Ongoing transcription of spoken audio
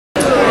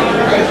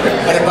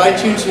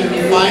invite you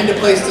to find a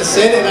place to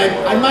sit, and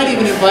I might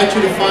even invite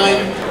you to find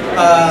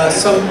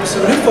some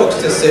new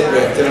folks to sit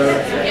with.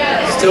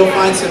 Still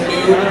find some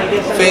new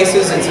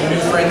faces and some new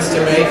friends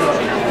to make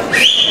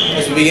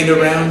as we begin to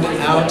round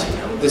out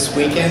this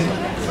weekend.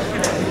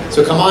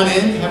 So come on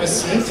in, have a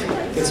seat,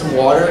 get some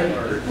water.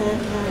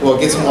 Well,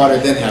 get some water,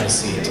 then have a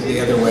seat. The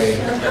other way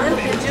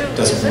doesn't work.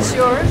 Is this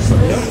yours?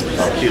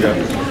 I'll cue up.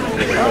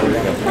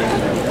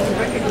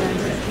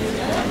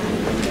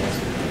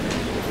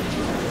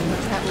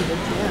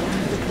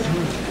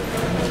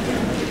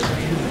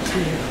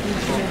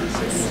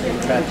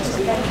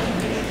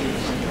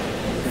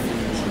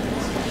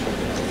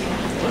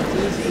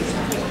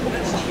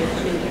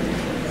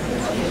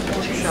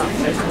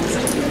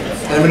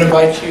 And I'm going to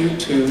invite you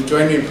to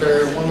join me in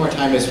prayer one more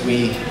time as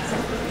we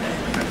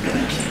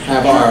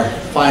have our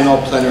final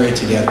plenary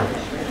together.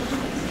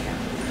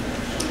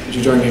 Would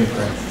you join me in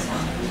prayer?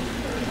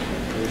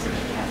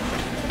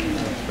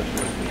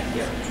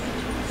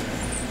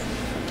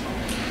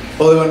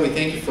 Holy One, we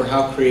thank you for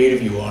how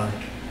creative you are.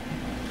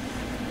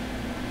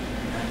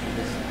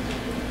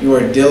 You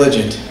are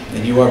diligent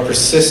and you are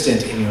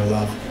persistent in your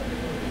love.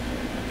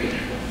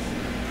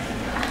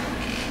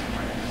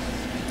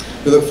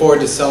 We look forward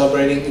to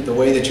celebrating the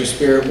way that your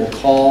Spirit will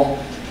call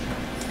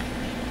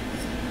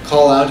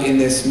out in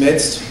this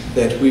midst,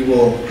 that we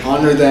will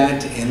honor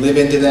that and live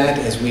into that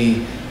as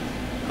we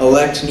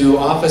elect new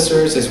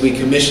officers, as we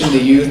commission the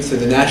youth to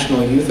the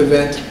National Youth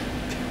Event.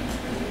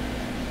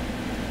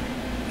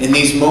 In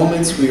these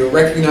moments, we are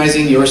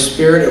recognizing your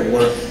Spirit at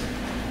work,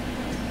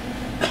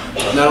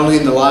 not only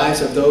in the lives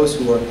of those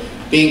who are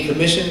being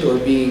commissioned or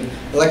being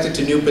elected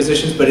to new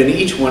positions, but in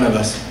each one of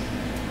us,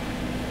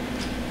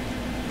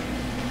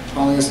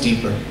 calling us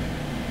deeper,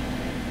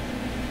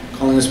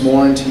 calling us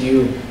more into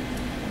you.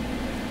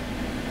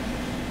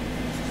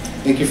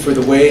 Thank you for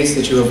the ways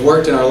that you have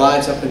worked in our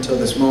lives up until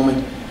this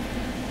moment,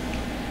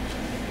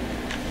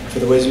 for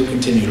the ways you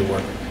continue to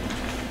work.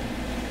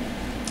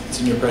 It's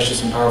in your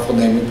precious and powerful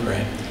name we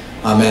pray.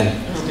 Amen.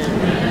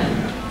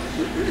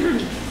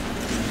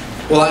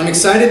 Well, I'm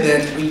excited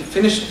that we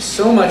finished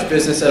so much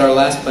business at our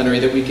last plenary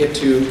that we get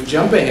to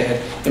jump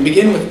ahead and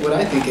begin with what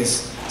I think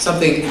is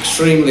something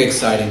extremely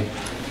exciting.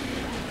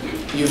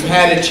 You've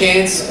had a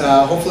chance,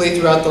 hopefully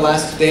throughout the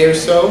last day or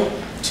so,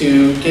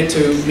 to get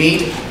to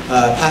meet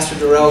Pastor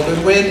Darrell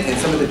Goodwin and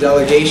some of the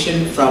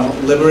delegation from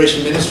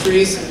Liberation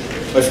Ministries.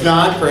 If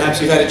not, perhaps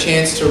you've had a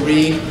chance to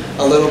read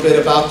a little bit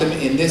about them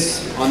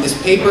on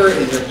this paper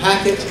in your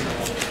packet.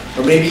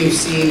 Or maybe you've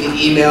seen the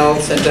email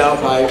sent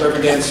out by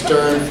Reverend Dan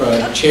Stern,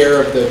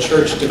 chair of the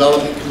Church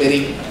Development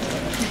Committee.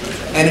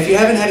 And if you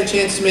haven't had a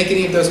chance to make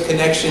any of those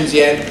connections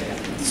yet,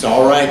 it's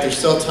all right, there's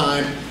still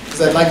time.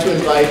 Because I'd like to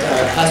invite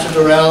Pastor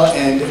Darrell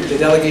and the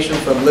delegation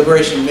from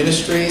Liberation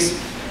Ministries,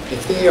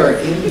 if they are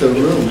in the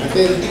room.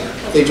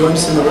 Have they joined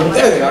us in the room?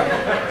 There they are.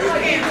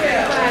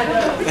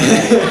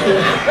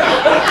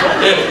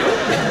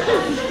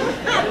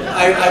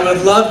 I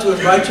would love to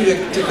invite you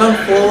to come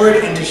forward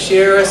and to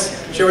share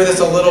with us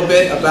a little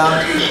bit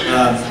about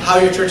how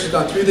your church has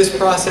gone through this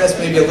process,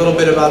 maybe a little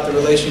bit about the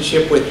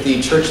relationship with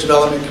the Church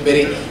Development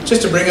Committee,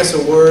 just to bring us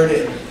a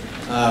word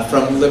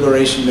from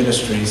Liberation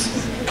Ministries.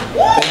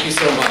 Thank you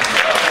so much.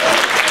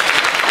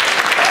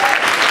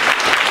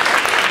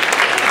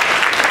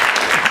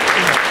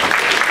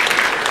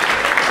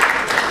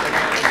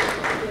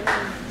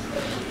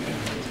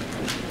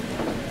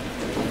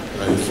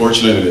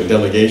 Fortunately, the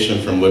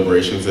delegation from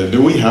Liberation said,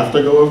 do we have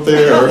to go up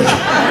there?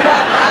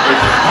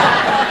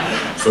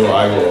 So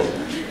I will,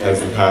 as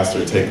the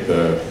pastor, take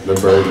the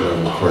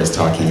burden of course,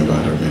 talking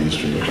about our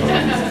ministry.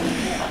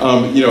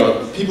 You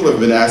know, people have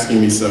been asking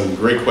me some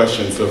great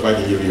questions, so if I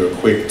can give you a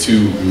quick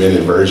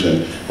 2-minute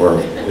version, or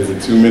is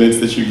it 2 minutes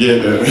that you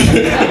get in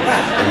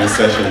this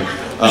session?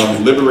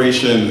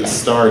 Liberation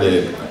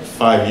started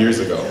 5 years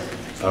ago,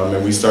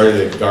 and we started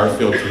at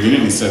Garfield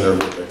Community Center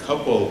with a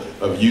couple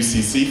of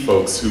UCC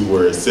folks who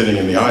were sitting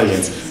in the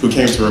audience who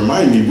came to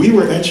remind me, we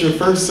were at your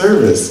first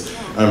service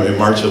in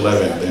March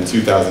 11th in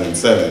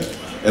 2007.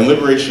 And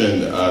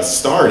Liberation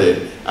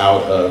started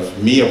out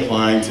of me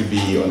applying to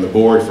be on the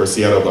board for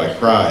Seattle Black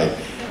Pride.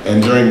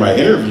 And during my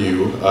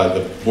interview,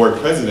 the board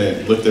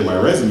president looked at my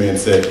resume and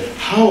said,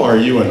 how are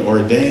you an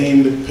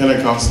ordained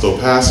Pentecostal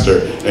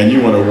pastor and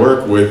you want to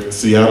work with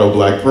Seattle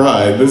Black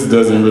Pride? This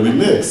doesn't really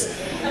mix.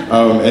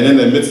 And in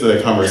the midst of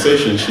that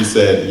conversation, she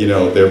said, you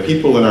know, there are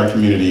people in our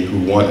community who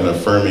want an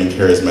affirming,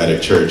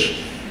 charismatic church.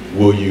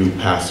 Will you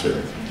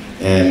pastor?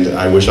 And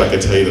I wish I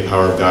could tell you the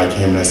power of God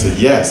came, and I said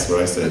yes,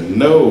 but I said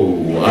no,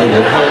 I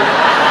will help.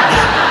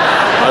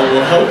 I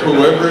will help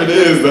whoever it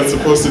is that's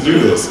supposed to do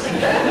this.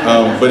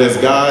 But as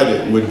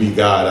God would be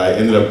God, I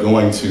ended up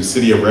going to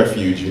City of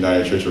Refuge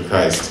United Church of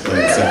Christ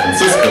in San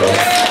Francisco.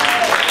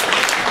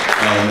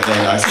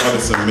 And I saw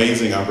this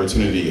amazing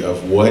opportunity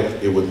of what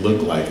it would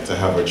look like to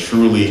have a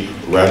truly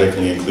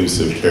radically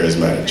inclusive,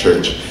 charismatic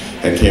church.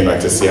 And came back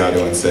to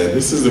Seattle and said,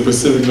 this is the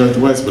Pacific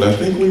Northwest, but I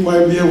think we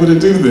might be able to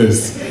do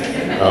this.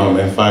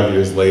 And 5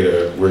 years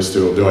later, we're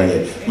still doing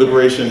it.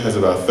 Liberation has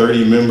about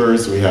 30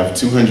 members. We have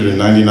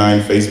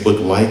 299 Facebook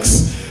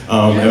likes.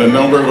 And a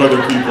number of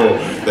other people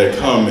that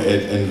come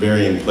in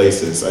varying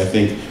places. I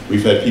think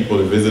we've had people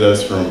to visit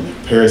us from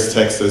Paris,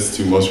 Texas,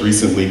 to most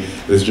recently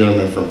this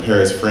gentleman from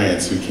Paris,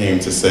 France, who came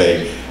to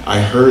say, I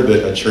heard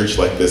that a church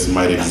like this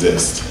might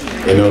exist.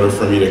 In order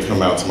for me to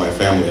come out to my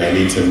family, I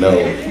need to know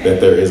that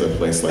there is a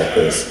place like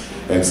this.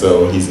 And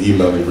so he's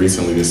emailed me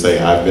recently to say,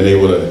 I've been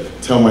able to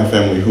tell my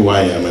family who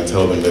I am and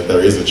tell them that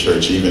there is a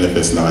church, even if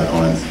it's not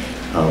on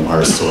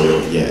our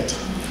soil yet.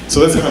 So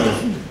that's kind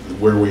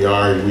of where we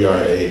are. We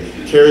are a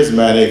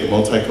charismatic,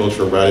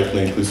 multicultural,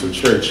 radically inclusive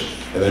church.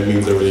 And that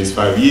means over these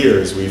 5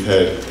 years, we've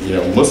had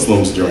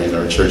Muslims join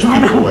our church,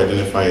 people who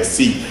identify as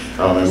Sikh.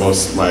 And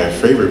my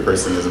favorite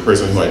person is a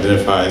person who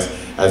identifies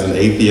as an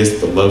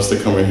atheist but loves to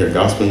come and hear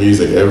gospel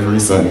music every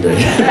Sunday.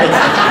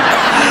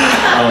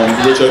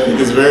 Which I think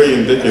is very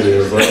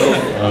indicative of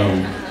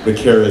the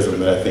charism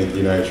that I think the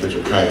United Church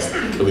of Christ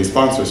really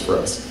sponsors for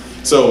us.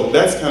 So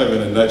that's kind of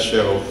in a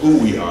nutshell who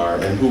we are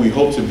and who we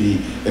hope to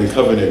be in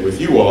covenant with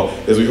you all,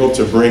 as we hope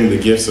to bring the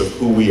gifts of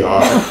who we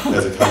are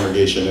as a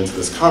congregation into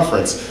this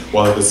conference,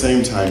 while at the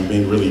same time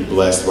being really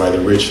blessed by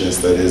the richness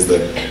that is the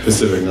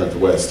Pacific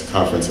Northwest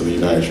Conference of the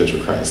United Church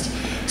of Christ.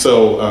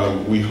 So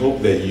we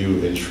hope that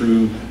you, in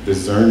true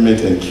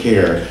discernment and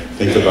care,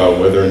 think about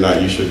whether or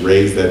not you should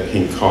raise that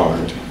pink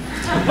card.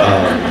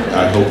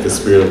 I hope the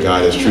Spirit of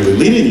God is truly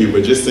leading you,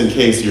 but just in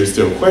case you're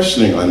still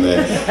questioning on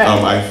that,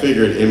 I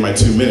figured in my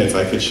 2 minutes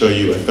I could show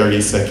you a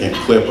 30-second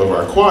clip of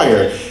our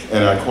choir,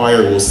 and our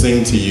choir will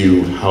sing to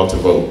you how to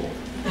vote.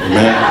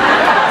 Amen?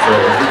 So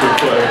if we could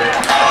play.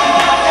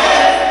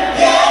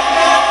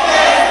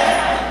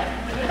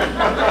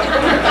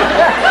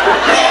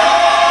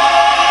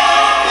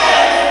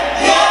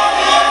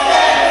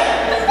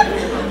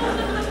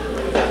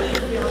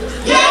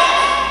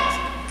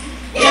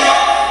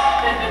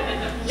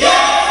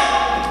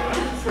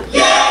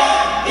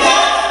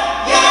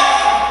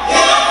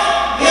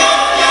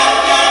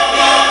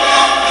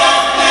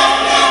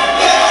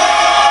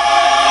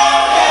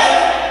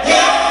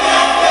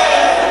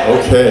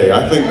 Okay,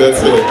 I think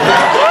that's it.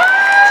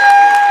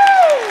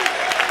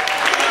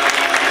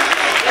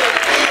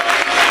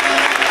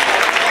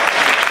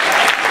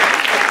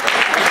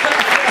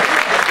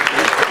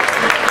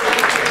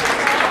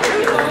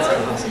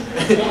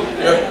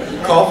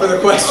 Call for the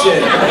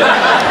question.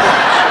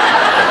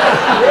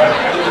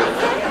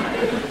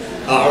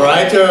 All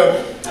right,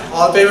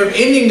 all in favor of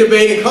ending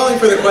debate and calling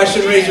for the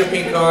question, raise your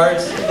pink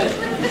cards.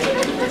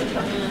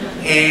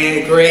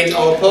 And great,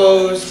 all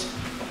opposed,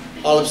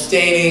 all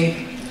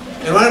abstaining.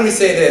 And why don't we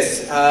say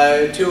this,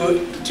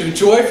 to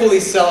joyfully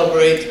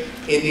celebrate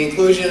in the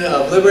inclusion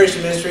of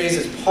Liberation Ministries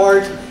as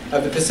part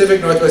of the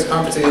Pacific Northwest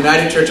Conference of the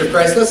United Church of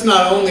Christ, let's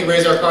not only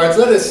raise our cards,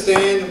 let us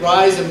stand,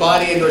 rise in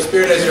body and or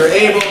spirit as you're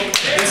able,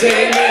 and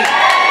say amen.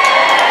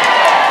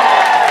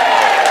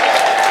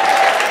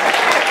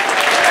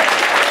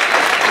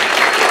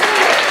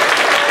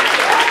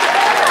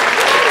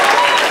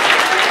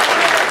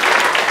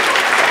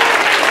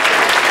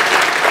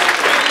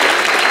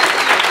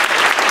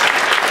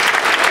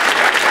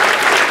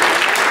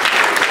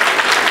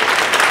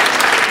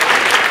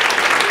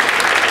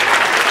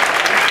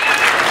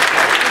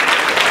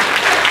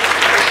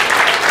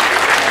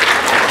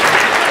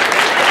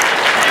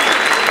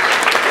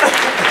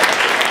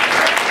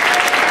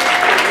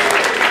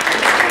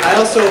 I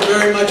also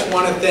very much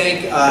want to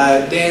thank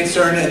Dan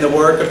Stern and the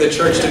work of the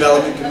Church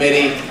Development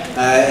Committee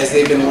as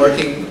they've been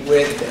working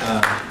with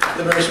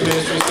Liberation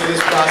Ministries through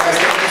this process.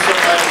 Thank you so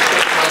much.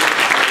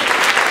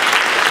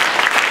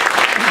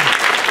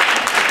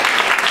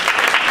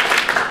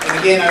 And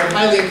again, I would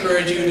highly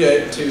encourage you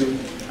to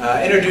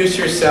introduce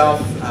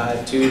yourself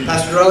to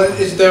Pastor Dorrell.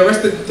 Is the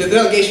rest of the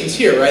delegation's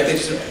here, right? They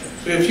just,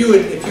 if you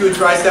would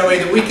rise that way,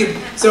 that we could,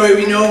 so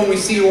we know when we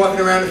see you walking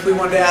around, if we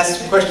wanted to ask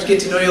some questions, get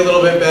to know you a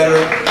little bit better.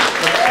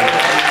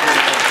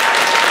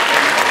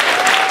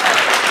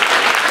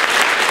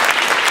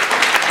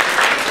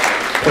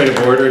 Point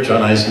of order,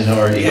 John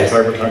Eisenhower, Eagle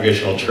Harbor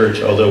Congregational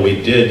Church. Although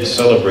we did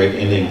celebrate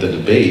ending the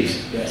debate,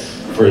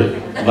 for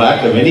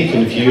lack of any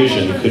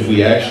confusion, could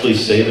we actually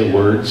say the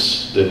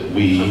words that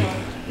we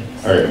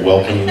are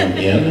welcoming them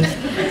in?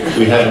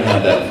 We haven't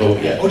had that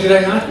vote yet. Oh, did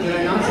I not? Did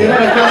I not say that?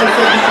 I thought I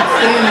said we should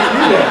stand and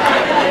do that.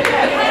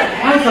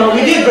 I thought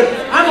we did, but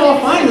I'm all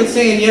fine with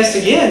saying yes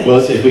again. Well,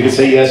 if we could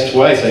say yes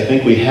twice, I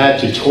think we had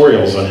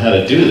tutorials on how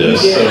to do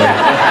this. So.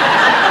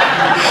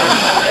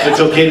 It's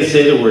okay to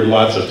say the word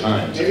lots of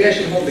times. Maybe I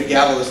should hold the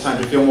gavel this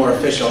time to feel more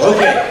official.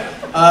 Okay.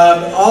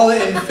 All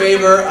in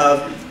favor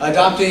of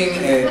adopting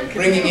and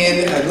bringing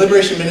in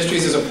Liberation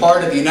Ministries as a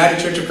part of the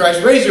United Church of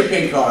Christ, raise your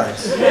pink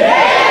cards.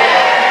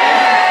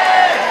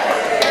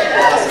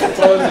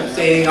 Opposed,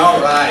 abstaining,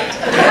 all right.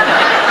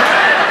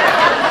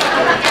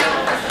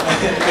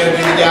 Gonna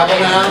do the gavel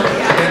now?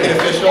 Make it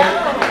official?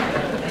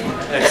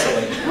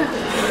 Excellent.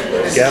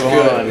 Gavel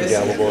on,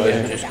 gavel boy.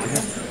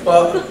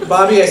 Well,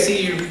 Bobby, I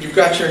see you've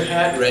got your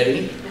hat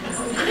ready.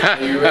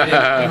 Are you ready to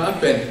come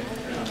up and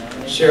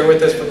share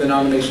with us from the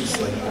nomination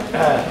slate.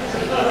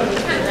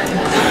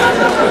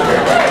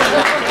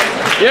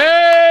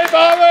 Yay,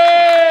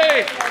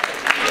 Bobby!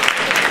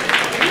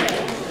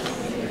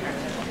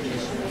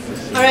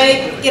 All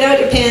right, get out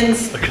your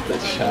pens. Look at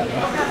that shadow.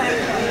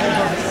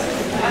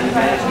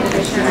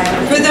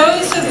 For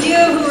those of you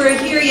who were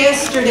here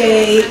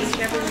yesterday,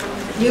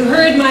 you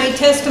heard my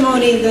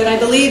testimony that I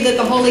believe that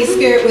the Holy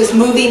Spirit was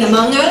moving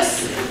among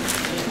us.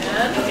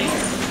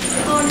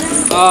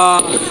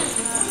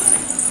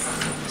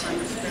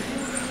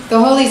 The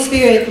Holy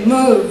Spirit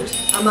moved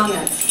among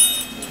us.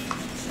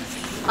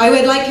 I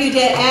would like you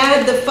to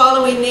add the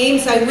following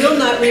names. I will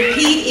not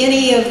repeat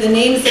any of the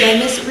names that I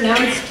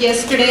mispronounced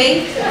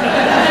yesterday,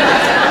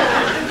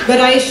 but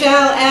I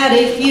shall add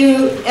a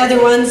few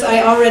other ones.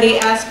 I already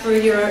asked for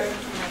your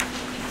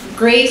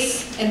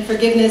grace and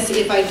forgiveness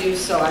if I do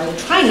so. I will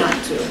try not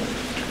to.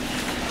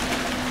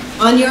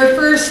 On your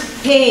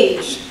first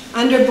page,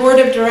 under Board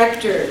of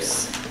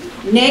Directors,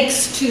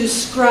 next to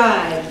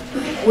scribe,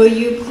 will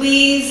you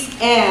please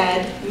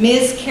add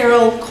Ms.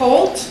 Carol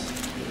Colt,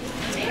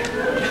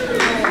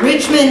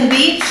 Richmond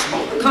Beach,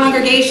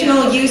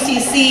 Congregational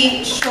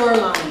UCC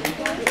Shoreline.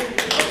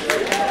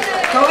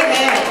 Go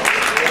ahead.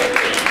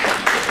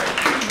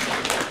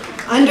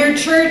 Under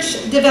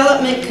Church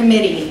Development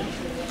Committee,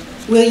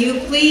 will you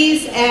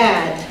please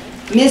add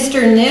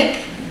Mr.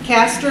 Nick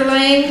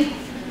Casterlang,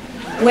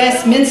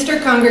 Westminster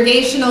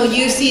Congregational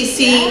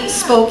UCC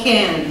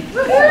Spokane.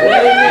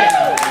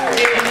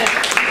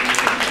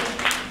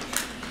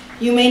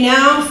 You may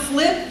now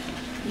flip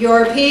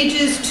your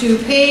pages to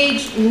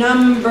page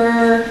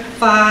number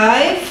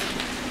 5.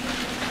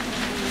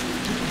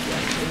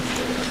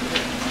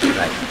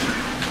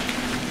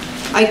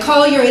 I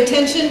call your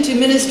attention to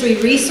Ministry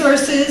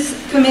Resources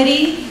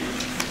Committee,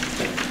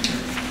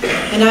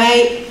 and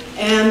I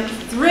am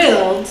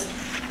thrilled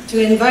to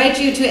invite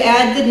you to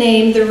add the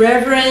name, the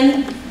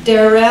Reverend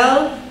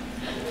Darrell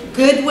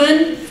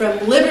Goodwin from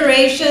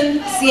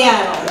Liberation,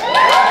 Seattle.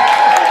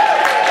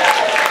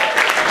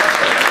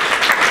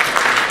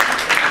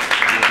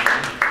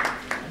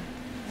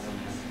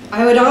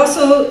 I would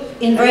also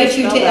invite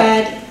you to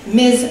add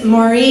Ms.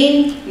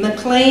 Maureen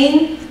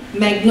McLean,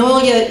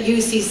 Magnolia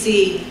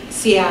UCC,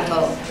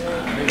 Seattle.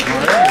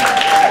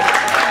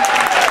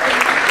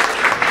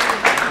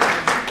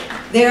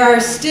 There are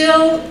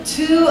still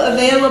 2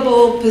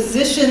 available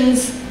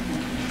positions,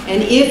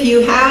 and if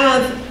you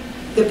have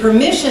the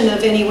permission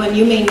of anyone,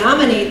 you may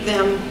nominate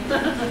them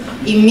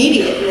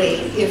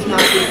immediately, if not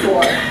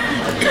before.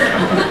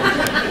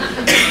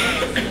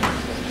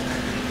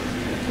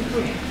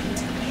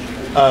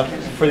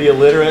 For the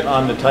illiterate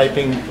on the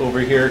typing over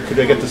here, could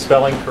I get the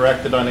spelling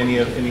corrected on any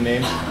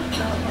names?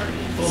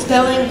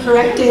 Spelling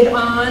corrected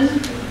on?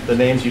 The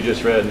names you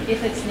just read.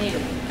 If it's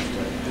needed.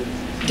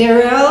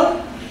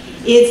 Darrell,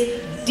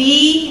 it's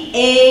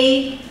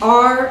D-A-R-R-E-L-L,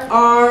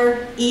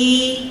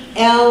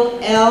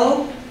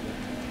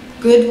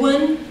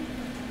 Goodwin,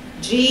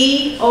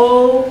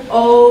 G-O-O-D-W-I-N.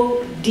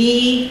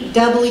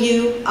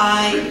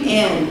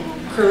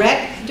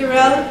 Correct,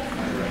 Darrell?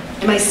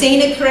 Am I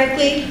saying it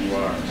correctly? You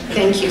are.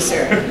 Thank you,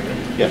 sir.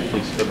 Yeah,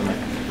 please go to the mic.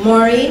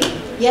 Maureen,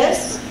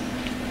 yes?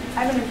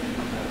 I have a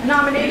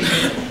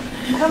nomination.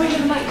 Coming to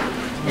the mic.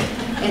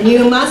 And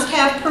you must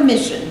have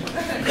permission.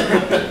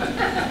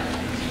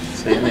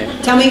 Say your name.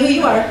 Tell me who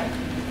you are.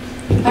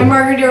 I'm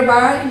Margaret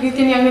Urbara, Youth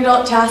and Young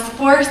Adult Task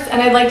Force,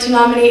 and I'd like to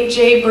nominate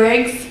Jay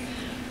Briggs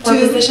for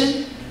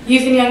position,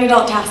 Youth and Young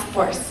Adult Task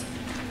Force.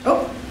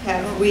 Oh,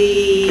 have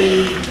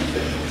we?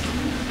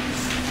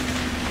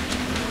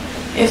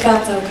 If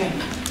that's okay.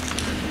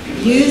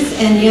 Youth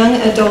and Young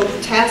Adult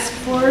Task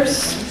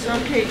Force. It's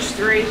on page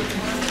 3.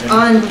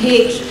 On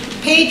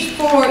page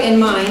 4 in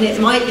mine, it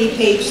might be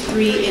page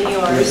 3 in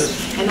yours.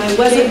 And I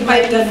wasn't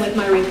quite done with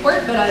my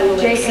report, but I will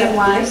accept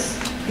this.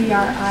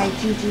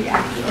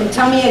 J-A-Y-B-R-I-G-G-S. And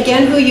tell me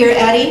again who you're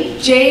adding.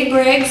 Jay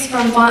Briggs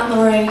from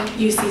Fauntleroy,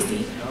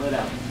 UCC.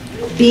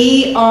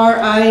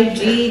 B-R-I-G-G-S.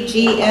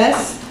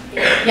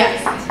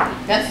 Yes.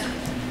 Yes.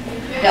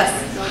 Yes.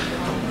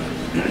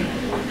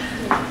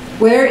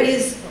 Where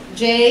is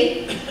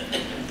Jay?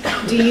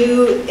 Do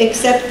you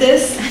accept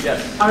this?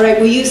 Yes. All right,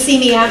 will you see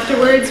me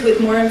afterwards with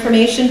more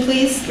information,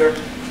 please? Sure.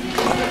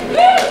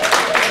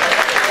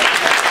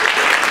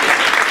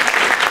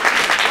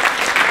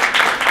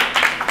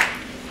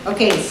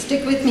 Okay,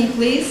 stick with me,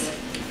 please.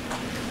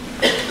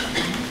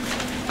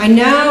 I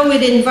now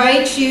would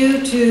invite you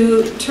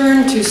to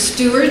turn to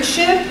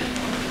stewardship.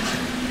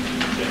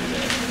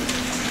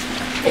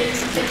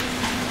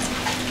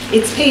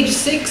 It's page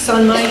 6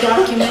 on my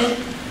document,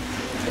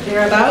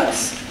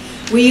 thereabouts.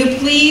 Will you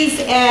please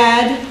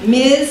add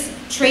Ms.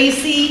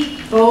 Tracy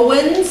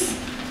Bowens,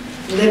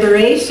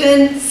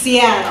 Liberation,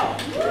 Seattle.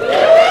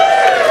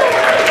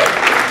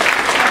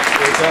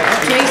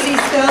 Tracy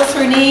spells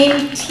her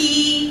name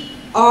T-R-A-C-Y.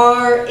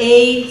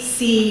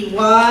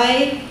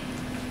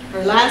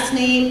 Her last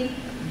name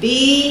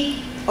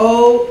B-O-W-E-N-S.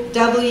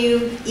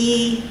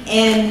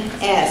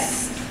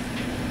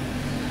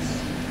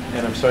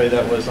 And I'm sorry,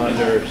 that was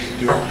under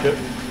stewardship?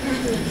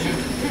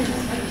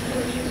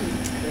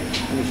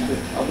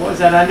 What is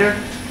that under?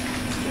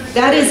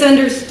 That is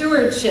under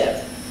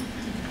stewardship.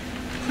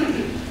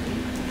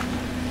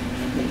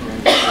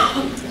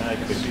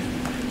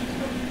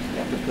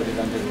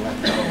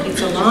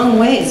 It's a long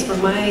ways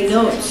from my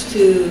notes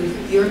to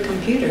your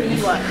computer.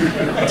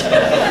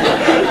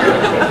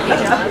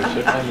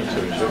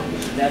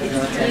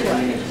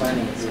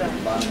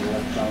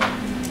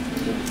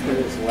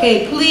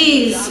 Okay,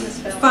 please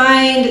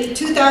find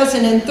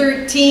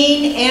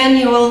 2013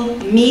 annual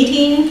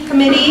meeting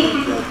committee.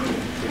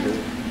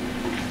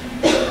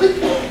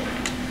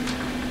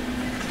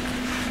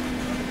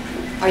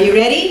 Are you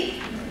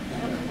ready?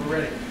 We're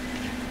ready.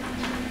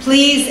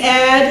 Please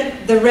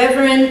add the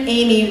Reverend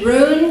Amy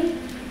Roon,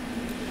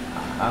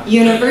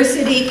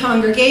 University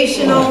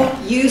Congregational,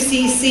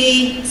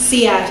 UCC,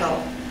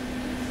 Seattle.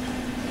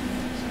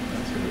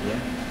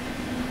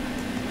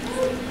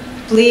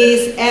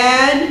 Please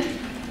add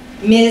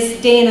Ms.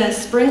 Dana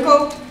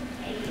Sprinkle,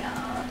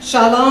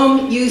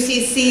 Shalom,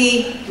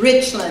 UCC,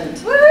 Richland.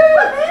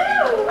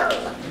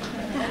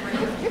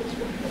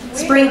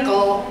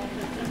 Sprinkle.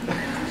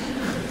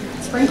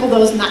 Sprinkle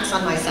those nuts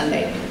on my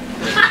Sunday.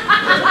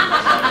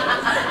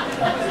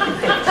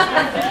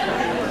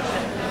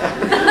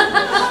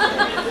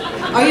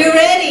 Are you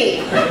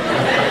ready?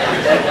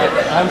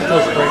 I'm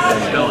still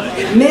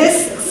sprinkling.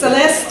 Miss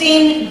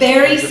Celestine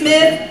Barry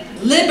Smith,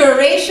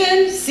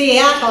 Liberation,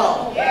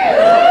 Seattle.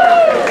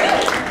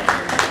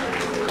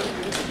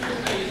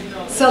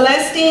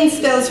 Celestine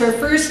spells her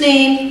first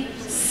name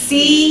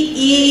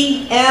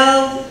Celestine.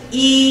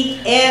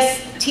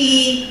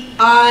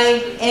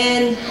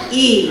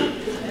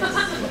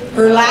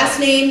 Her last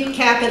name,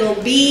 capital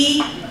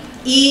B-E-R-R-Y,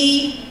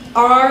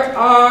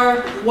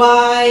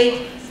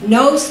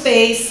 no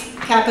space,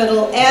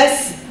 capital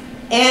S-M-I-T-H.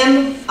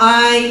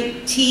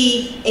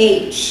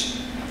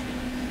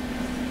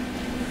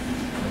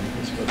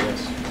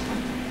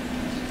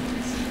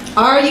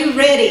 Are you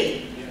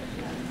ready?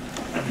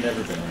 I've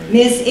never been ready.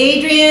 Miss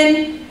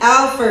Adrienne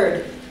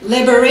Alford,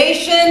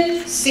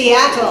 Liberation,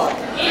 Seattle.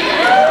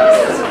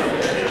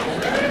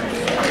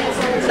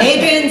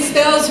 Adrienne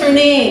spells her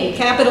name,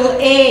 capital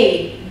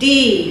A-D-R-I-E-N-N-E.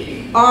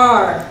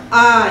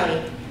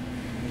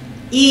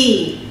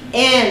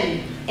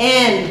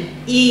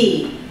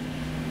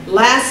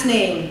 Last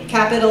name,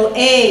 capital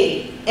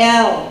A-L-F-O-R-D.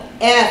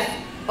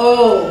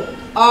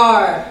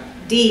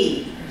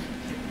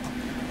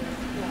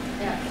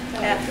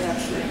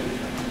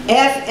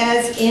 F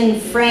as in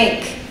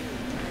Frank.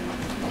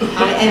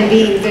 I am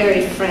being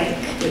very frank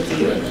with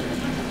you.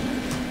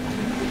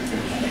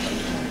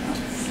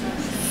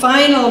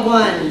 Final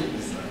one.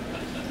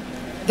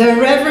 The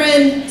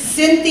Reverend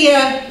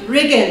Cynthia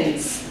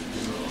Riggins,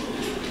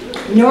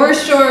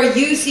 North Shore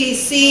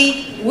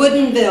UCC,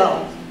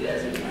 Woodinville.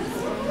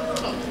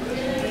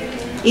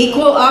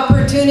 Equal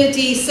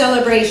Opportunity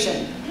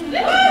Celebration.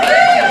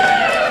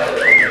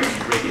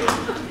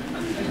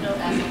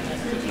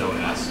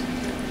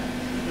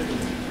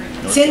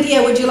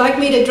 Cynthia, would you like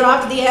me to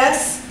drop the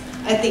S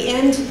at the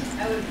end?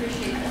 I would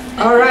appreciate that.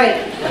 All right.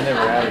 I never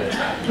added it.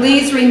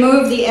 Please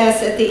remove the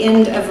S at the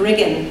end of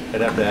Riggin.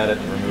 I'd have to add it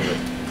and remove it.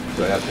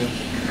 Do I have to?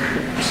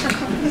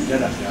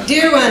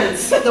 Dear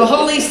ones, the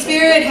Holy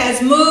Spirit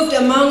has moved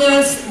among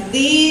us.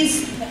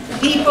 These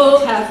people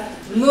have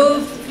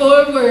moved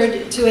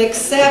forward to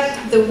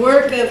accept the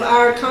work of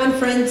our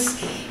conference.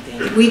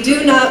 We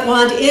do not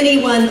want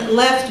anyone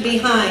left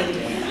behind.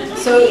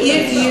 So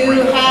if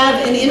you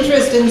have an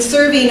interest in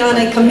serving on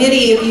a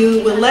committee, if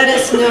you will let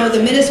us know,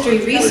 the Ministry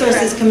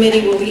Resources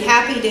Committee will be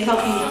happy to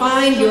help you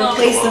find your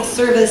place of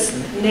service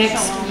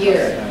next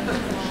year.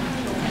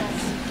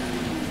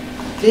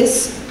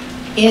 This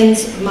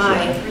ends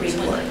my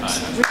report.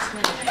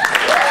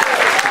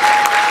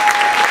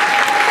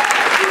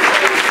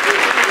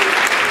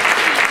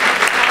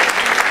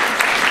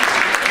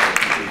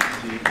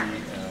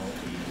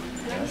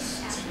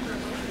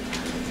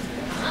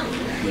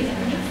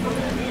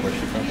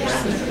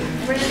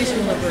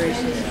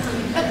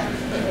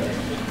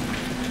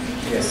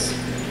 Yes.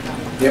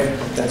 Yep,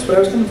 that's what I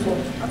was coming for.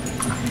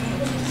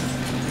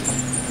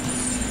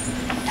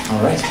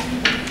 All right.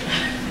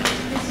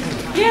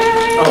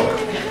 Yay! Oh,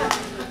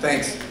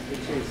 thanks.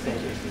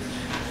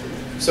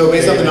 So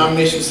based on the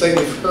nomination slate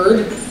we've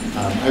heard,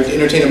 I would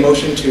entertain a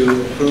motion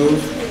to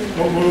approve.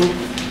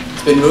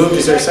 It's been moved.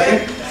 Is there a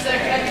second?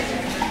 Second.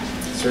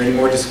 Is there any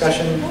more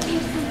discussion?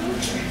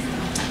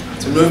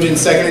 It's been moved and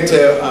seconded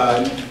to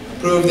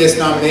approve this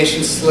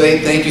nomination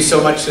slate. Thank you so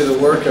much to the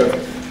work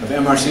of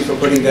MRC for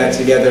putting that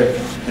together,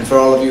 and for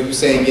all of you who are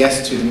saying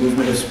yes to the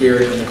movement of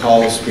spirit and the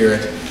call of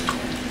spirit.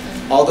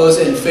 All those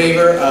in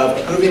favor of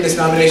approving this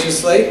nomination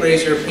slate,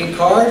 raise your pink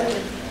card.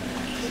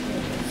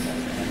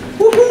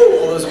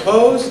 Woohoo! All those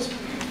opposed?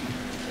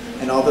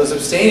 And all those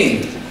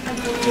abstaining?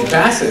 It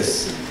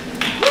passes.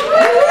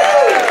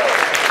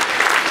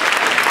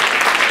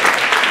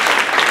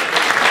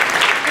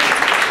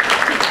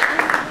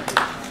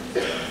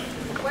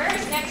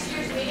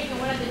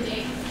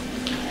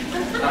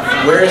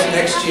 Where is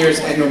next year's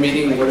annual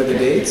meeting and what are the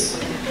dates?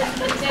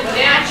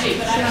 Wenatchee.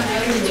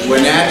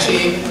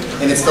 Wenatchee,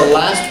 and it's the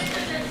last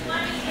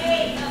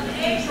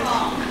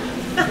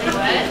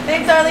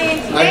Thanks, Arlene.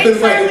 I couldn't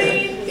quite hear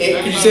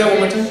that. Could you say that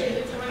one more time?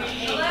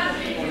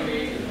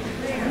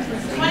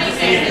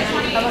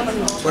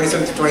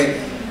 27th to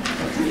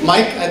 28th.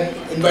 Mike, I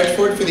invite you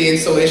forward for the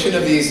installation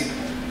of these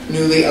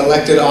newly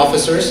elected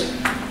officers.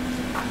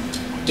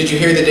 Did you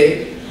hear the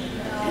date?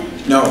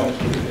 No.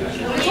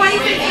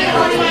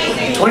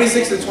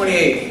 26th to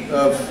 28th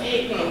of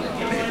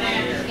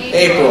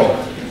April.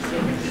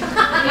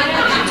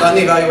 It's on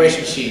the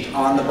evaluation sheet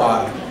on the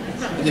bottom.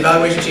 And the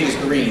evaluation sheet is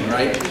green,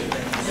 right?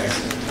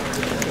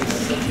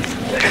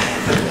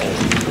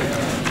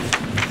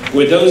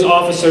 Would those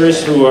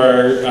officers who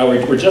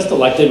were just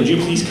elected, would you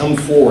please come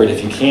forward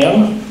if you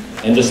can,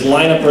 and just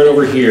line up right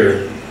over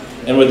here.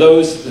 And with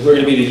those who are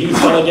going to be the youth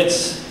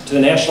delegates to the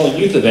National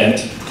Youth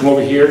Event, come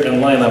over here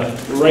and line up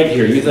right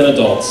here, youth and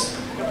adults.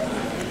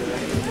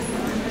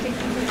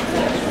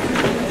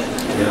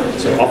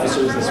 So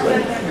officers this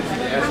way.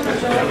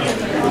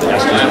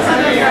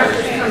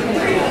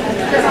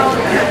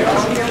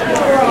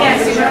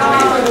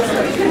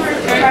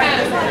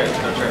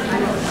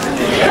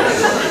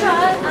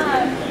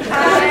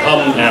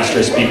 Come,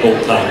 asterisk people,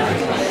 come.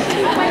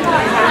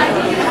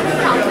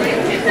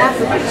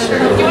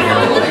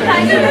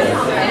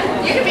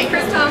 You can be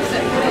Chris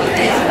Thompson.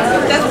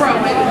 That's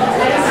Broadway.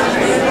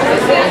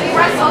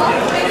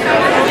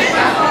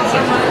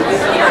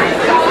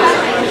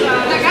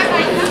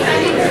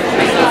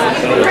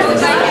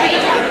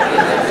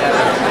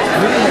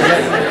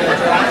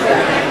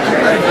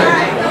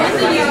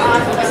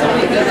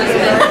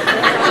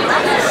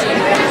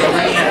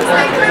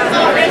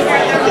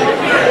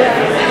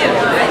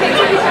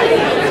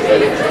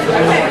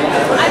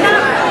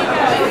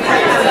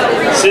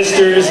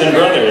 Sisters and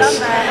brothers.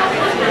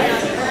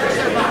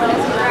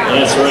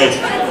 That's right.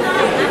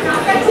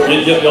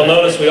 You'll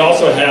notice we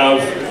also have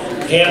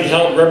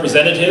handheld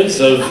representatives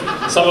of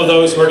some of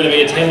those who are going to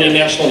be attending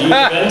National Youth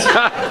Event. We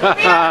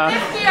have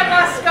 50 of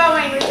us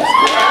going. Which is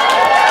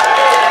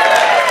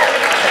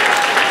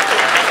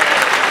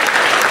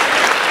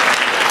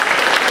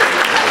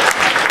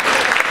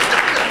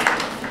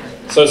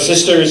So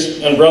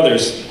sisters and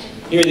brothers,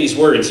 hear these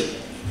words.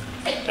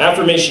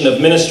 Affirmation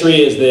of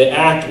ministry is the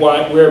act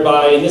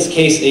whereby, in this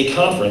case, a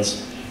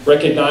conference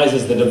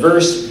recognizes the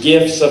diverse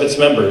gifts of its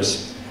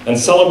members and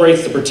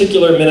celebrates the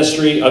particular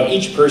ministry of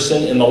each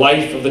person in the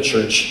life of the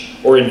church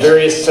or in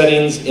various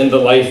settings in the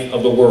life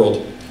of the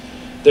world.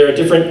 There are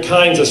different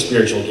kinds of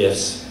spiritual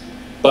gifts,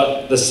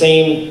 but the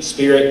same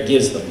Spirit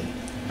gives them.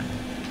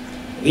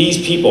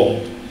 These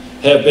people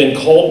have been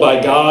called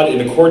by God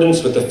in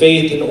accordance with the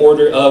faith and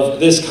order of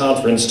this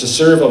conference to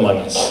serve among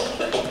us.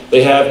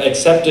 They have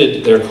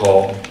accepted their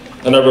call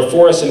and are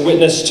before us in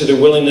witness to their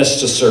willingness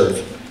to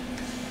serve.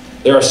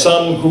 There are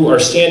some who are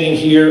standing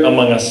here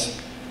among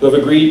us who have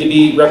agreed to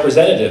be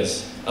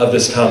representatives of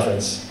this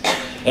conference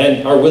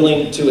and are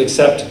willing to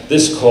accept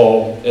this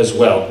call as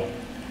well.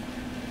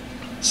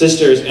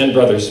 Sisters and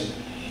brothers,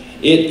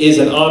 it is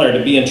an honor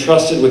to be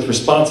entrusted with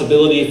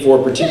responsibility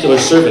for particular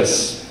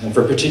service and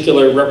for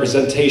particular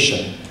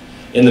representation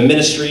in the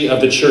ministry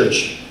of the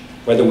church,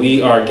 whether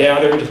we are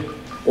gathered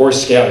or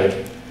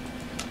scattered.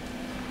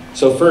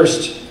 So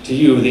first, to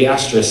you, the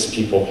asterisk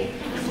people.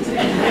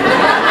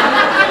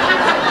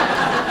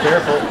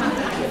 Careful.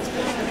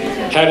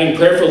 Having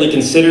prayerfully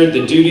considered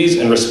the duties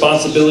and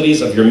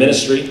responsibilities of your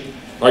ministry,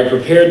 are you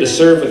prepared to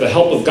serve with the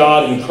help of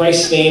God in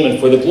Christ's name and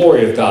for the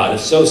glory of God?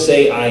 If so,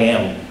 say, I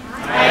am.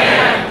 I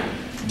am.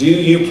 Do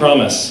you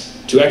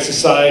promise to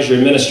exercise your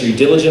ministry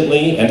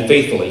diligently and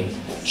faithfully,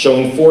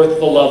 showing forth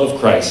the love of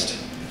Christ?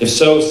 If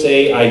so,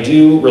 say, I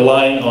do,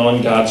 relying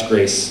on God's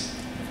grace.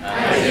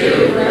 I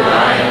do,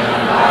 relying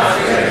on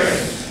God's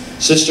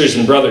grace. Sisters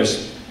and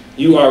brothers,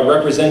 you are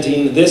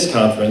representing this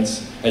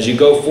conference as you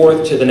go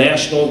forth to the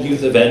National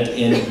Youth Event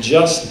in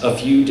just a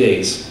few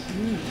days.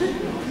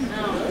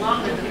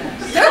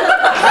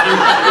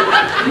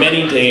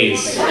 Many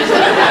days.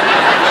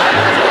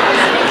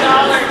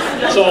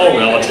 It's all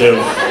relative.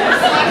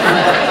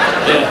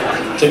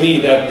 Yeah, to me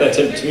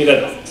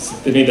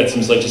that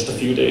seems like just a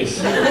few days.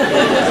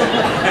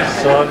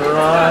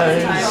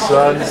 Sunrise,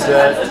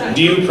 sunset.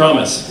 Do you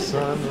promise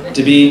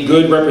to be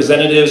good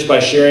representatives by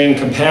sharing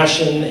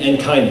compassion and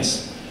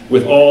kindness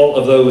with all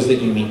of those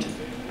that you meet?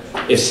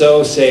 If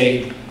so,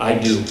 say, I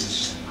do.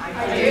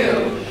 I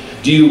do.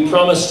 Do you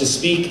promise to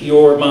speak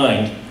your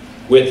mind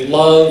with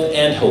love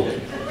and hope?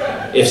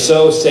 If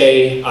so,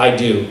 say, I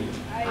do.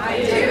 I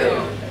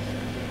do.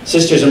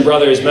 Sisters and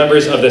brothers,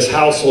 members of this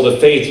household of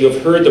faith, you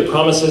have heard the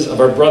promises of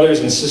our brothers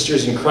and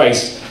sisters in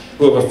Christ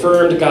who have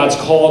affirmed God's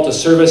call to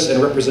service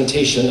and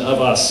representation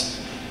of us.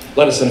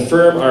 Let us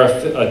affirm our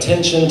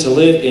attention to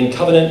live in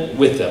covenant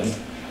with them.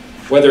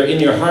 Whether in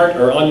your heart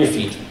or on your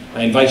feet,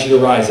 I invite you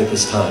to rise at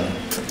this time.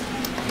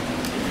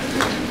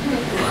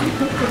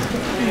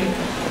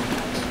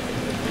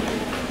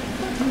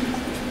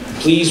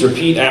 Please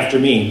repeat after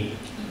me.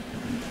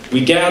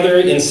 We gather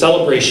in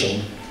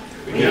celebration.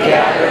 We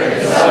gather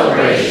in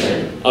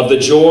celebration of the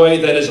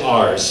joy that is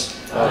ours.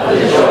 Of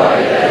the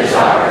joy that is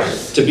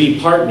ours. To be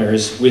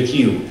partners with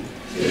you.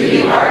 To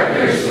be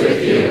partners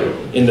with you.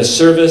 in the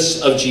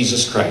service of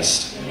Jesus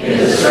Christ. In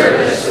the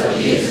service of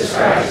Jesus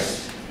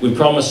Christ. We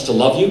promise to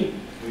love you.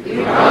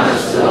 We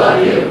promise to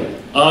love you.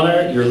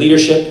 Honor your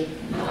leadership.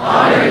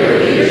 Honor your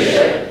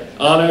leadership.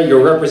 Honor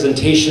your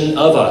representation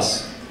of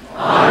us.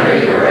 Honor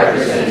your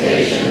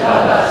representation of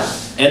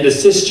us. And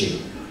assist you.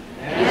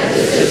 And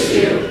assist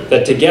you.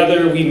 That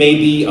together we may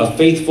be a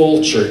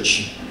faithful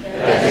church.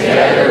 That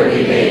together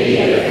we may be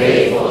a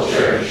faithful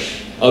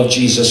church. Of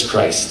Jesus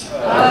Christ.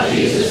 Of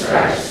Jesus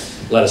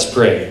Christ. Let us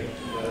pray.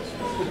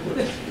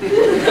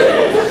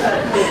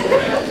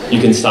 You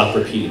can stop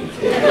repeating.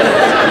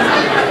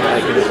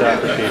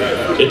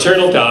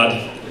 Eternal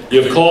God,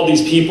 you have called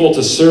these people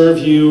to serve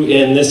you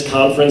in this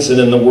conference and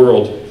in the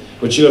world,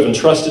 which you have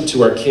entrusted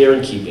to our care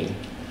and keeping.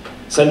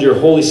 Send your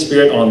Holy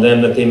Spirit on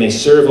them that they may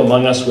serve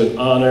among us with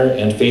honor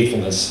and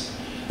faithfulness,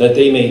 that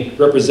they may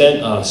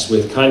represent us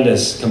with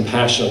kindness,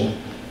 compassion,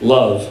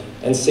 love,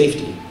 and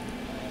safety.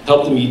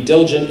 Help them be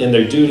diligent in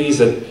their duties,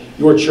 that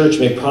your church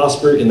may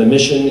prosper in the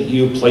mission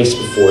you place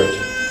before it.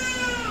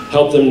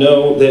 Help them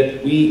know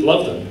that we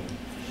love them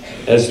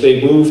as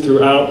they move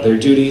throughout their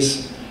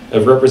duties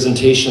of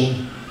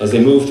representation, as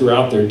they move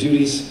throughout their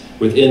duties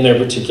within their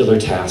particular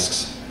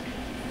tasks.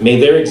 May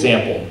their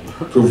example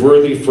prove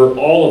worthy for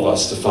all of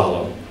us to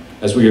follow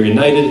as we are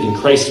united in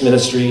Christ's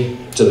ministry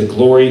to the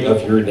glory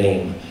of your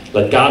name.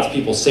 Let God's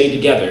people say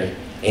together,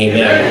 Amen.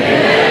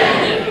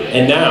 Amen.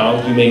 And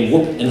now you may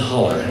whoop and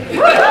holler.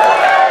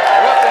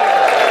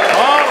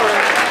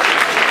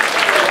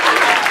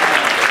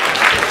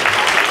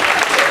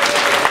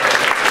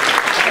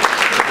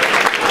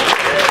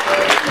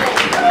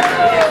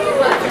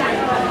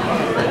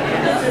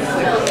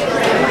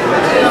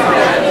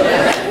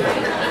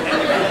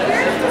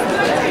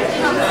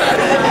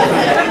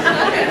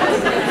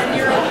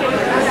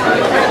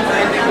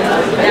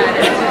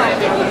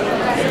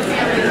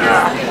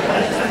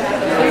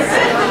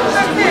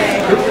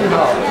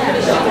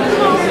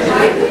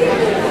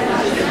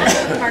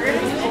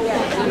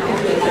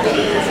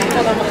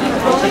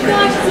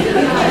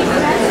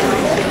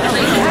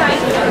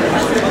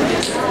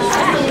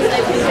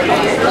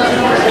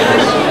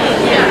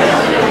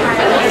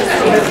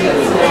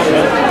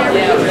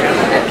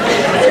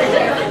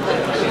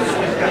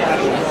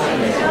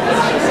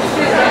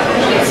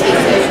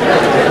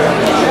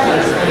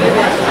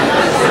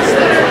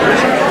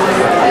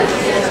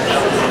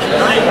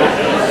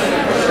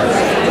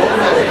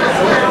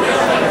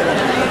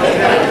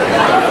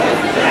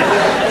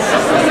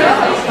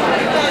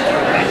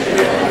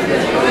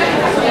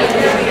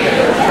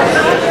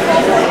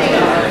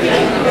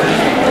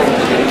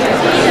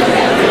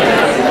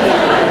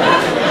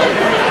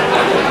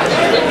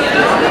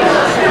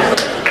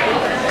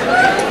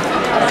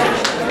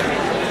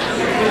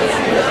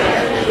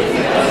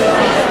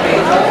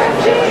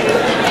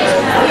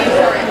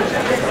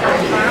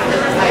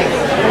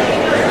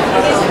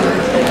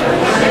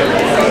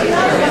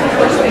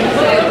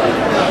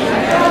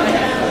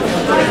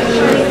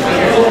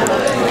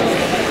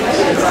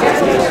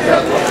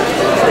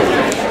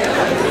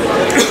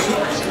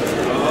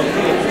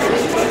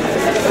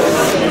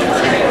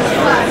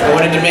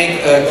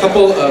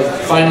 Couple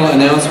of final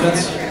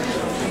announcements.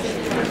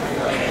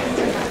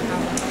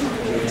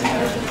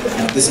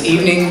 This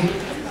evening,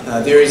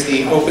 there is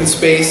the open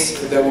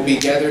space that will be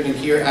gathered in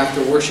here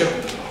after worship.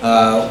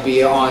 Will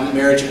be on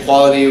marriage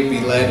equality. Will be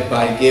led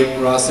by Gib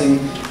Rossing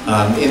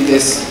in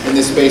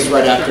this space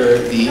right after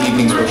the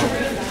evening's worship.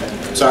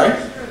 Sorry?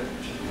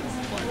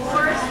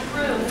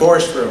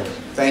 Forest room.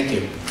 Thank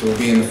you. It will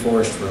be in the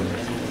forest room.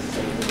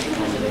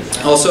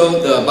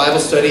 Also, the Bible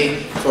study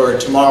for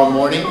tomorrow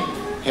morning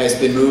has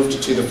been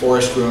moved to the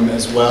forest room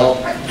as well,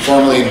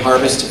 formerly in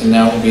Harvest, and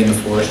now will be in the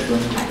forest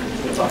room.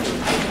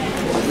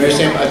 Mary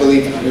Sam, I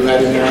believe you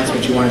had an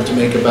announcement you wanted to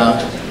make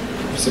about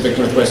Pacific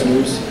Northwest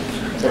News.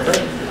 Is that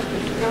correct?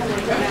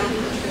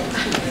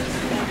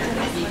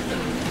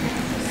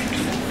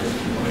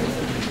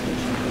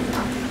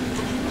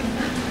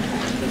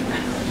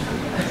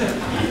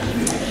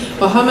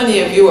 Well, how many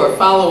of you are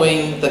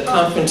following the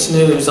conference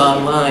news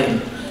online?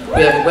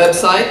 We have a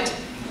website.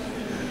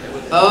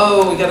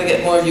 Oh, we got to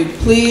get more of you.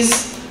 Please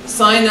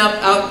sign up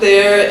out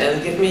there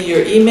and give me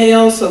your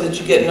email so that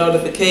you get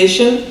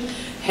notification.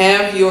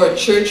 Have your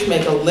church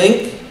make a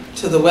link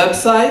to the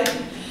website.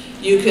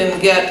 You can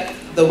get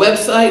the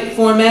website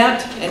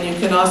format, and you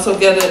can also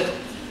get it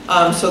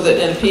so that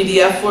in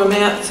PDF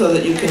format, so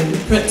that you can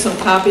print some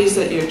copies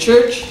at your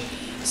church,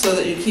 so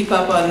that you keep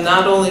up on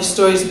not only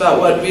stories about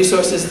what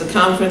resources the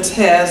conference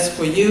has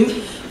for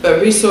you, but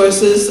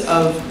resources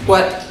of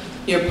what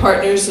your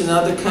partners and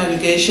other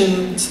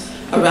congregations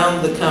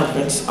around the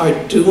conference are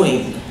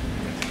doing.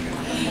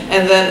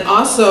 And then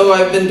also,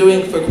 I've been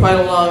doing for quite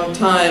a long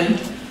time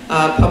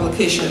a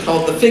publication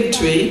called The Fig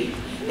Tree.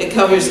 It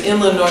covers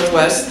inland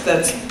Northwest,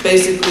 that's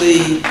basically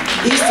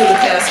east of the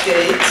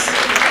Cascades.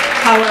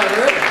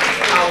 However,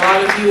 a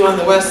lot of you on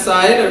the west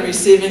side are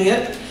receiving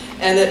it,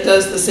 and it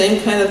does the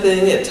same kind of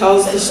thing. It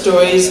tells the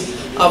stories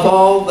of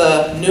all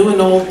the new and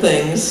old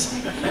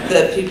things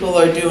that people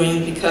are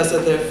doing because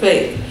of their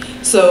faith.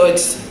 So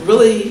it's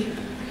really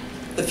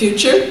the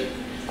future,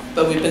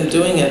 but we've been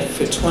doing it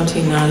for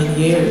 29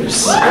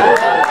 years.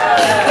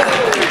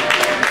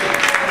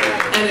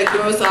 And it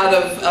grows out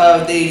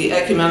of the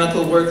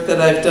ecumenical work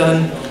that I've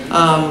done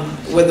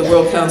with the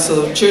World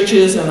Council of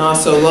Churches and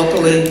also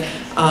locally,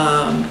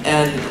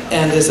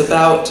 and is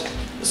about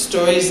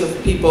stories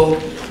of people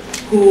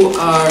who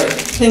are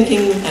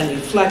thinking and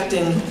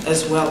reflecting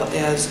as well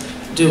as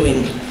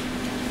doing.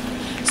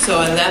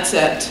 So, and that's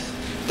at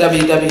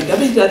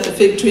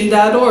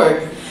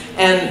www.thefigtree.org.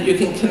 And you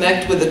can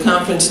connect with the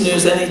conference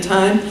news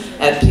anytime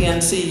at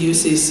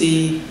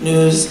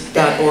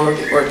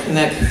pncuccnews.org or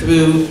connect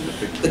through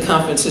the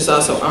conference. There's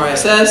also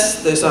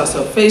RSS, there's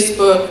also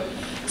Facebook.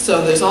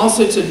 So there's all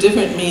sorts of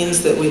different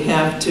means that we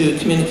have to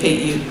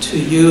communicate to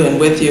you and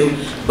with you,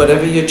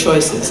 whatever your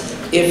choice is.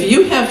 If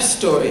you have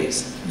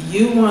stories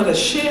you want to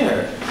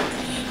share,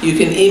 you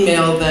can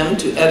email them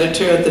to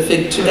editor at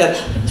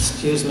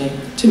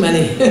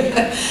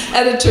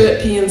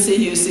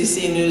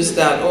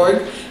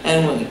pncuccnews.org,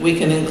 and we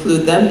can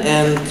include them,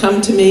 and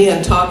come to me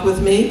and talk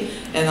with me,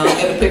 and I'll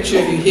get a picture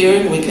of you here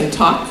and we can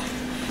talk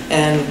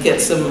and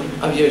get some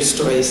of your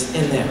stories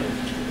in there.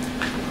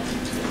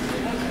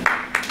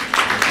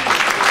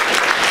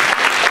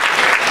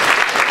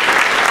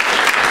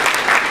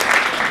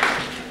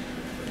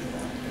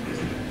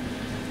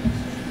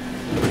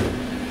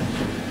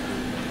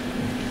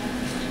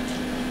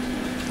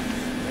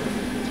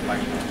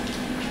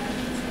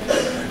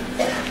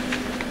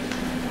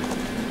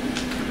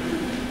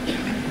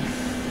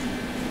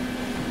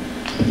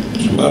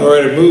 All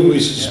right, I move we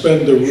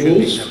suspend the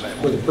rules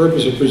for the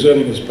purpose of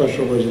presenting a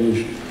special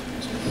resolution.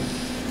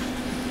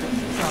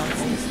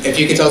 If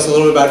you could tell us a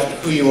little bit about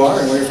who you are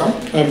and where you're from.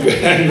 I'm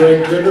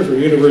Greg Turner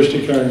from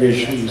University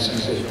Congregation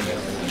UCC.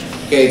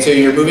 Okay, so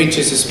you're moving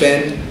to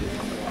suspend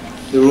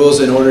the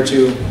rules in order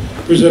to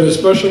present a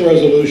special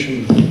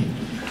resolution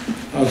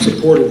on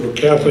support of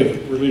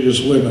Catholic religious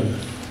women.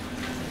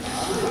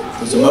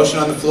 There's a motion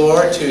on the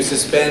floor to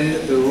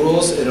suspend the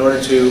rules in order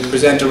to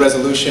present a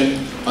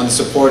resolution on the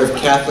support of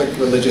Catholic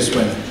religious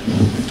women.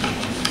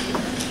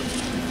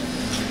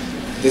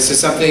 This is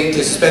something,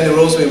 to suspend the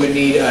rules, we would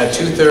need a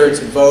 2/3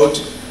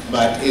 vote,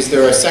 but is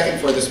there a second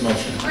for this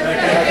motion? Moved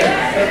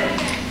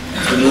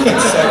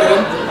and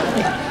seconded.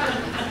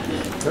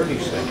 30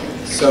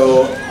 seconds.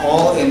 So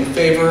all in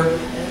favor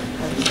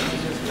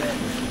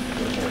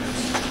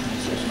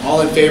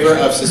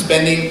of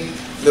suspending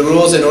the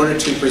rules in order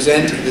to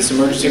present this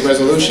emergency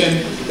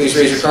resolution, please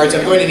raise your cards.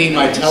 I'm going to need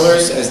my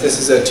tellers, as this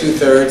is a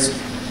 2/3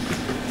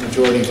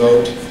 majority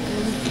vote.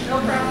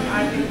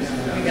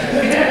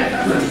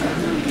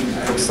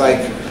 Looks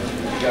like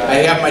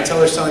I have my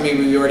tellers telling me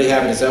we already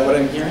have it. Is that what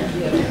I'm hearing?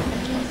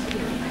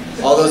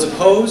 All those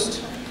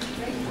opposed?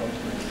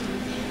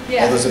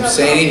 All those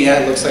abstaining? Yeah,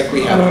 it looks like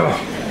we have it. All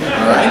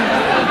right.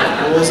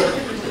 Rules.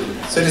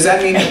 So does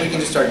that mean that we can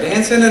just start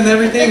dancing and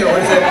everything, or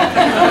what is that?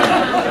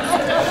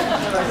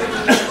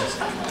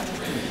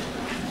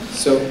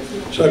 So,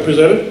 shall I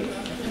present it?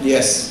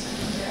 Yes.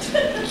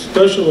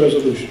 Special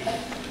resolution.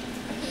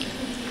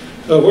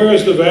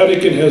 Whereas the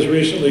Vatican has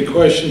recently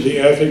questioned the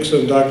ethics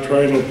and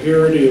doctrinal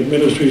purity of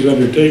ministries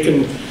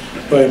undertaken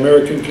by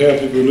American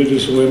Catholic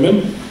religious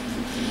women,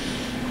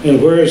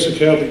 and whereas the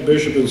Catholic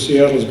Bishop in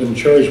Seattle has been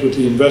charged with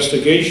the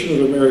investigation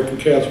of American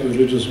Catholic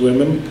religious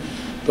women,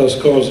 thus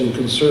causing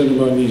concern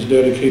among these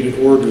dedicated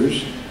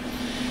orders,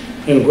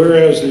 and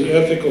whereas the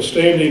ethical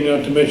standing,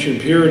 not to mention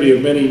purity,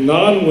 of many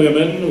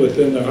non-women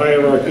within the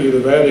hierarchy of the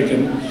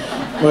Vatican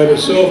might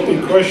itself be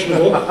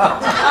questionable,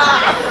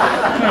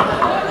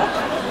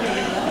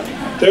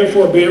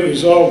 therefore be it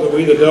resolved that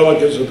we, the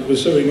delegates of the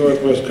Pacific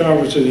Northwest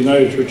Conference of the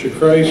United Church of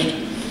Christ,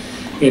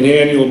 in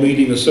annual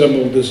meeting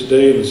assembled this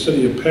day in the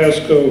city of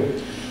Pasco,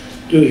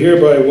 do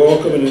hereby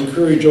welcome and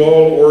encourage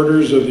all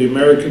orders of the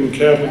American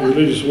Catholic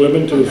religious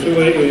women to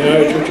affiliate with the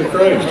United Church of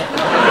Christ.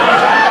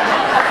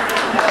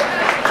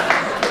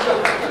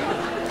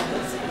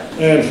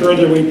 And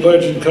further, we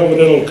pledge in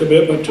covenantal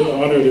commitment to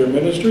honor their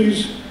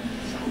ministries,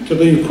 to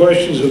leave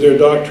questions of their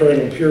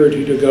doctrinal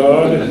purity to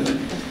God,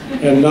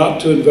 and not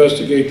to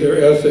investigate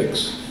their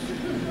ethics.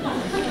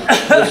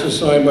 This is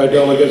signed by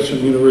delegates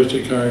from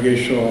University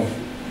Congregational,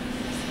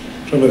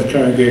 Plymouth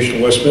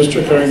Congregational,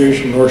 Westminster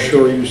Congregational, North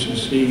Shore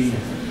UCC,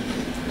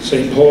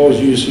 St. Paul's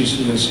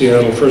UCC in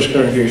Seattle, First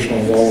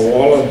Congregational Walla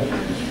Walla,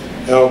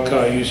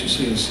 Alki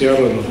UCC in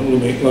Seattle, and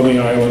Lummi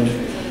Island,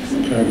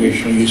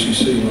 Congregational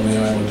UCC, Lummi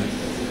Island.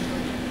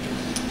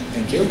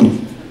 Thank you.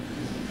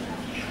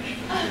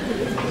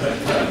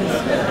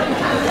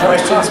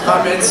 Questions,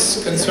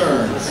 comments,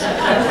 concerns?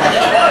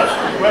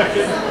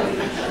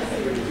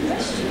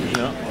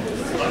 No.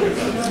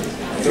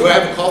 Do I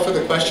have a call for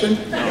the question?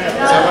 Is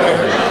that what I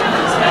heard?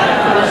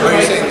 Oh,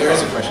 you're saying there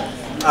is a question.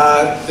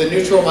 The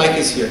neutral mic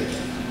is here.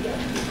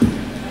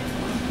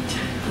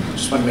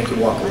 Just want to make you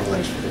walk a little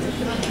extra.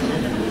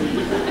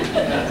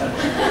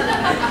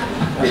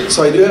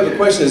 So I do have a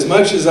question. As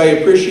much as I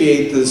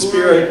appreciate the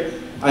spirit,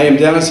 I am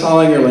Dennis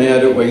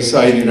Hollinger-Land at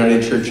Wayside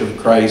United Church of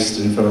Christ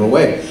in Federal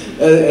Way.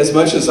 As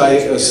much as I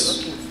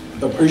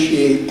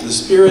appreciate the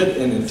spirit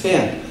and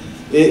intent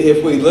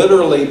if we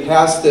literally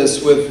pass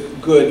this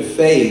with good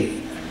faith,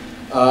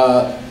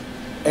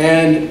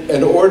 and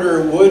an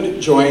order would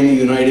join the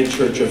United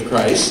Church of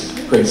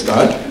Christ, praise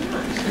God,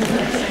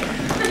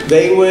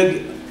 they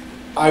would,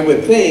 I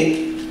would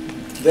think,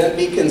 then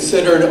be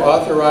considered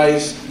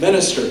authorized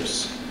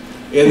ministers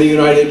in the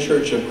United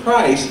Church of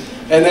Christ.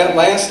 And that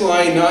last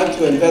line, not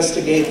to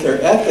investigate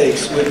their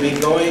ethics, would be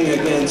going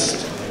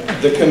against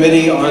the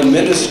Committee on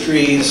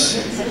Ministries'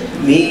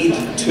 need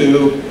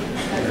to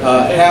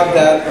have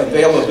that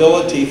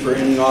availability for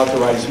any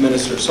authorized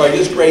minister. So I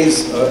just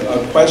raise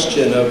a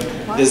question of,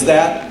 is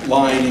that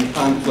line in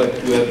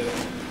conflict with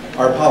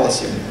our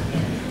policy?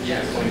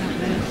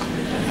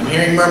 I'm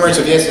hearing murmurs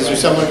of yes. Is there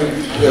someone who,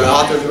 the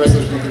author of the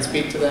resolution, who can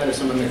speak to that, or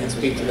someone that can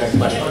speak to that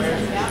question?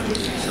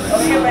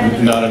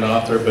 Not an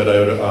author, but I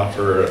would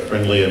offer a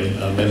friendly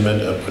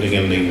amendment of putting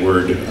in the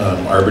word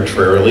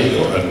arbitrarily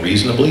or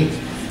unreasonably.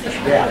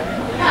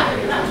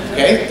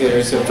 Okay,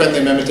 there's a friendly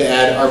amendment to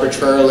add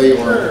arbitrarily,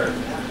 or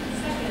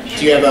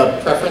do you have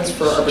a preference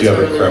for arbitrarily? Do you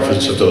have a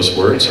preference of those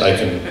words?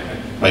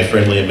 My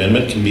friendly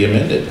amendment can be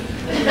amended.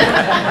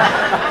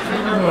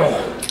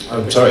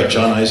 I'm sorry,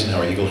 John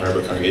Eisenhower, Eagle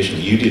Harbor Congregation,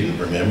 you didn't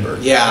remember.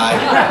 Yeah,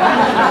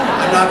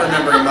 I'm not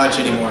remembering much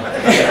anymore.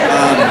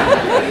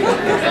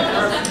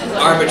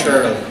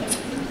 Arbitrarily.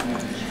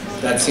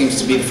 That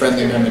seems to be the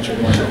friendly amendment you're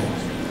going to.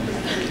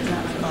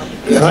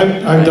 Yes.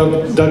 I'm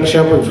Doug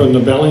Shepard from the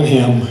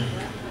Bellingham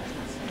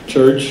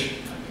Church.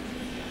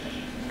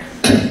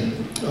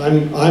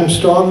 I'm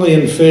strongly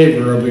in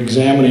favor of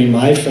examining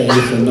my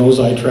faith and those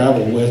I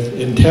travel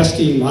with and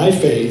testing my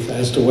faith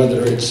as to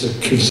whether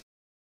it's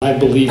my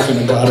belief in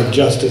a God of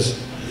justice.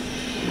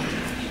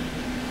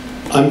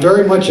 I'm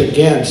very much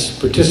against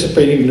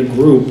participating in a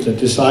group that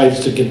decides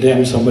to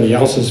condemn somebody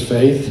else's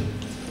faith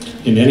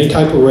in any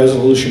type of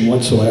resolution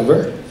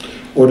whatsoever,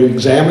 or to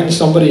examine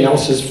somebody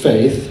else's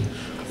faith,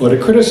 or to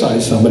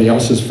criticize somebody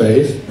else's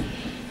faith.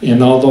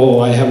 And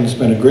although I haven't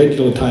spent a great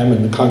deal of time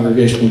in the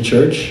Congregational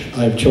Church,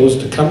 I've chosen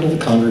to come to the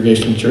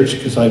Congregational Church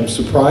because I'm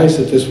surprised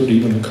that this would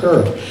even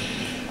occur.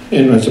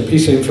 And as a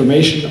piece of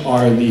information,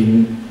 are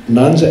the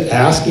nuns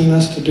asking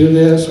us to do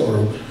this,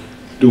 or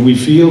do we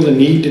feel the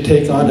need to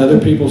take on other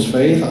people's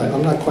faith?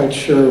 I'm not quite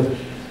sure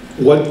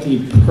what the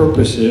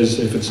purpose is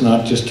if it's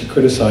not just to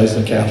criticize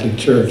the Catholic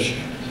Church.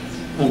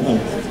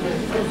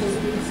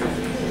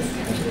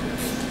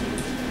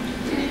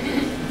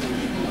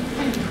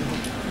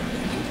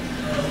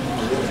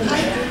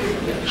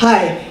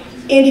 Hi,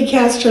 Andy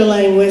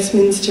Castro-Lang,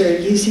 Westminster,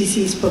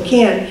 UCC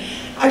Spokane.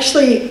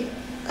 Actually,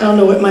 I don't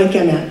know what mic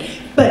I'm at,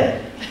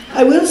 but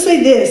I will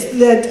say this,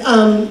 that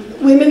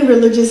women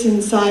religious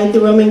inside the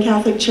Roman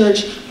Catholic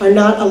Church are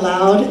not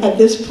allowed at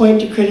this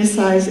point to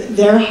criticize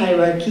their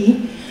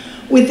hierarchy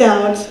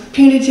without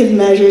punitive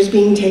measures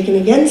being taken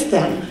against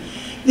them.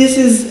 This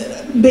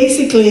is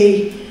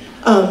basically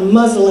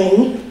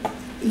muzzling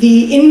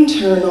the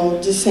internal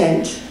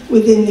dissent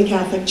within the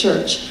Catholic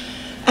Church.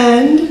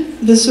 And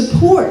the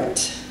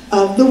support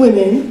of the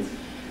women,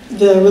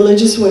 the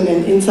religious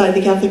women inside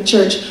the Catholic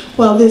Church,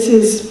 well, this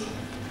is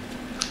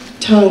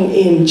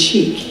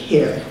tongue-in-cheek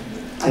here,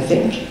 I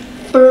think.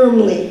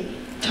 Firmly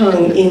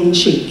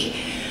tongue-in-cheek.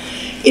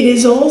 It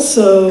is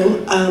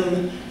also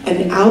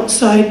an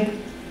outside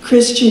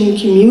Christian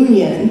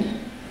communion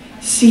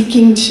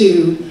seeking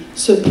to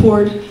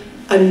support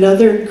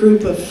another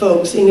group of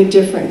folks in a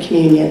different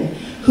communion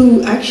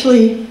who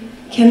actually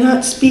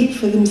cannot speak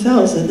for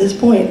themselves at this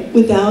point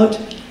without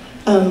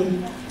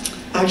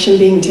action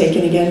being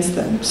taken against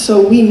them.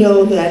 So we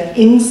know that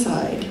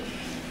inside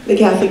the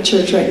Catholic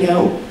Church right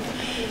now,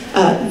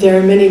 there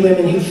are many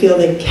women who feel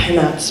they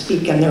cannot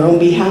speak on their own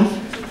behalf.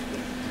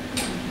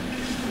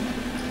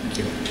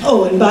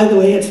 Oh, and by the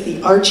way, it's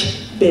the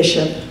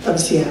Archbishop of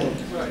Seattle.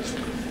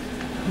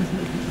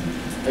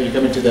 Are you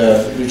coming to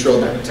the neutral?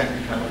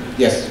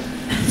 Yes.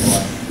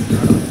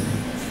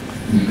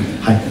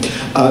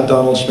 Hi,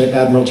 Donald Schmidt,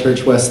 Admiral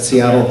Church, West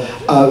Seattle.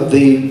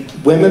 The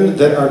women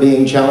that are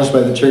being challenged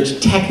by the church,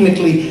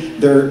 technically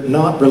they're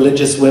not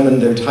religious women.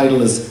 Their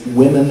title is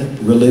women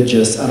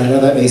religious, and I know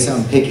that may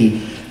sound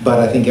picky, but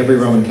I think every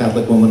Roman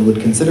Catholic woman would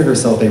consider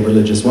herself a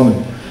religious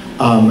woman.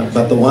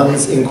 But the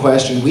ones in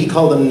question, we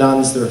call them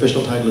nuns. Their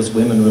official title is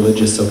women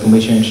religious, so can we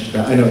change to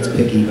that? I know it's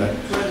picky, but...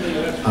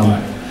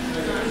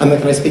 and then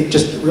can I speak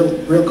just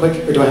real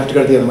quick, or do I have to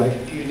go to the other mic?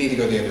 You need to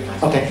go to the other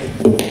mic. Okay.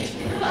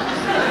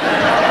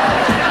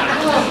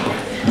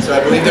 So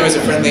I believe there was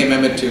a friendly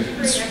amendment to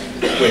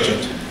switch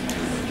it.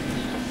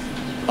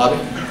 Bobby?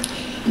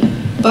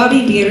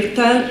 Bobby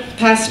Dierta,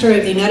 pastor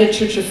of the United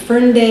Church of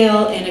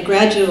Ferndale and a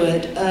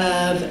graduate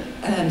of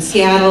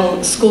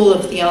Seattle School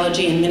of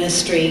Theology and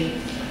Ministry.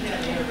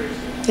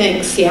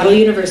 Thanks, Seattle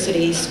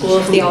University School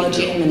of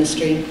Theology and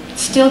Ministry.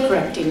 Still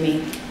correcting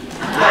me.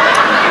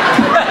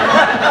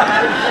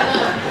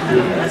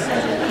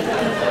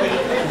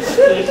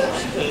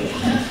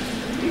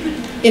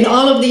 In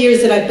all of the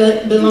years that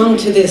I've belonged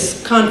to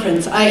this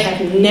conference, I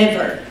have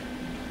never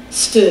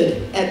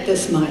stood at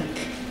this mic.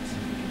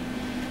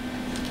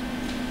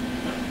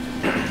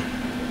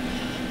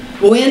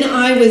 When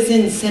I was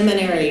in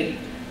seminary,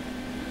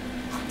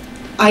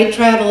 I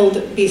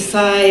traveled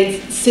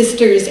beside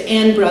sisters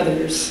and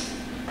brothers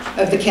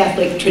of the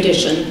Catholic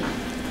tradition.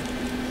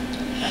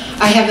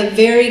 I have a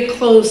very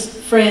close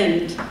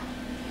friend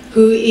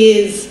who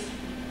is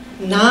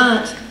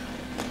not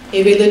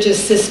a religious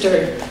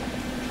sister.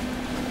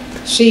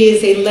 She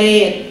is a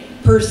lay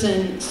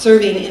person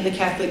serving in the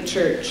Catholic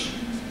Church.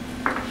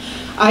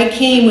 I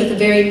came with a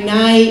very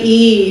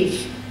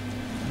naive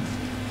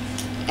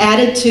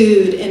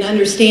attitude and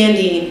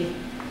understanding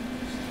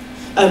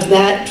of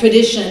that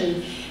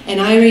tradition, and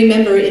I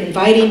remember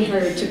inviting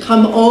her to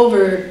come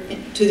over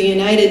to the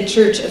United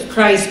Church of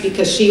Christ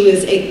because she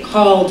was a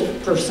called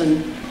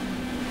person.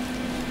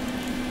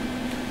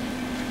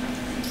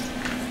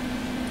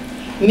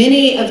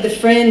 Many of the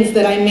friends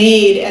that I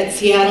made at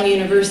Seattle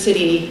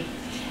University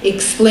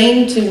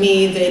explained to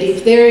me that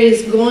if there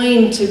is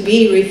going to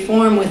be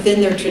reform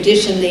within their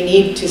tradition, they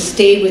need to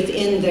stay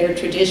within their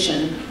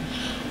tradition.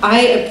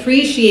 I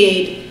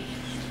appreciate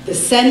the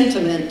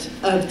sentiment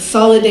of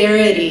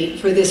solidarity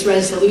for this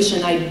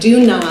resolution. I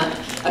do not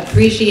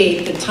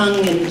appreciate the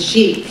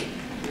tongue-in-cheek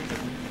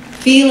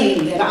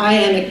feeling that I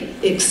am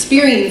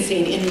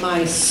experiencing in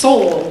my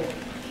soul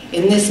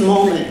in this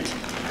moment.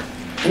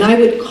 And I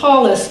would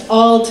call us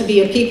all to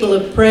be a people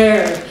of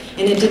prayer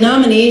in a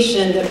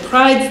denomination that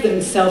prides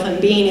themselves on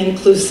being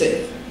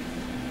inclusive,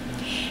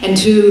 and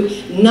to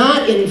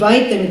not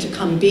invite them to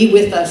come be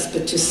with us,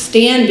 but to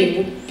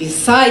stand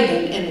beside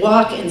them and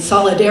walk in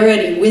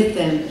solidarity with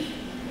them.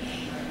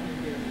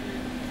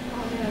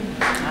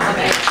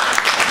 Amen.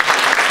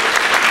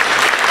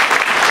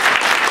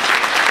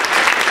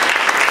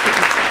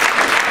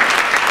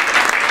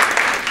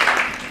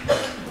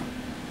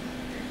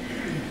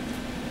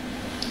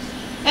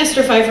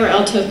 Esther Pfeiffer,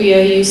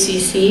 Altopia,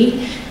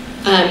 UCC.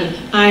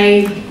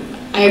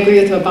 I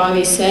agree with what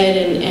Bobby said,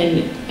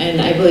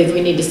 and I believe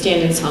we need to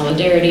stand in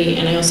solidarity.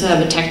 And I also have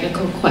a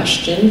technical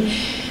question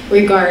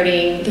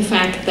regarding the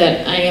fact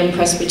that I am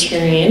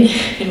Presbyterian,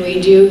 and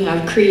we do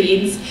have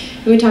creeds,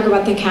 and we talk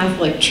about the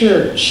Catholic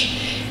Church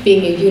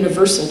being a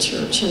universal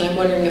church, and I'm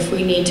wondering if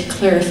we need to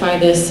clarify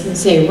this and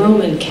say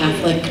Roman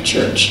Catholic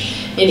Church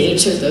in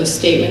each of those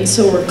statements,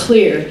 so we're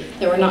clear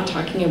that we're not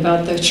talking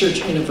about the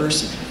Church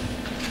Universal.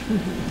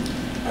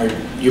 Are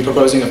you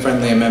proposing a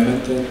friendly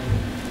amendment then?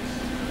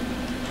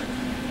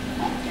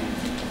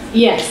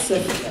 Yes,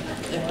 if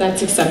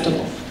that's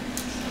acceptable.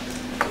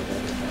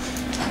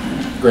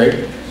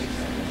 Greg?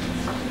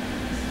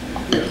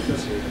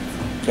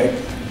 Okay.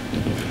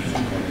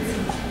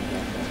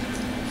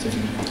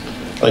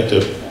 I'd like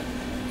to...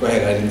 Go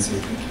ahead, I didn't see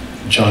it.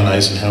 John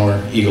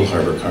Eisenhower, Eagle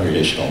Harbor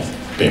Congregational,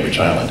 Bainbridge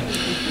Island.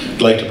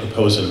 I'd like to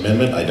propose an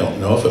amendment. I don't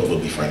know if it will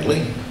be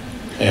friendly.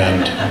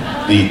 And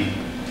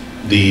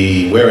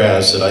the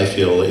whereas that I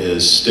feel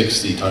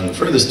sticks the tongue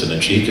furthest in the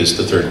cheek is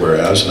the third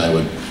whereas, and I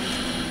would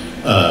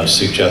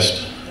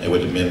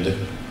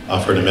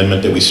offer an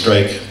amendment that we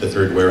strike the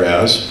third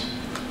whereas,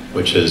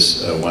 which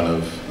is one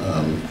of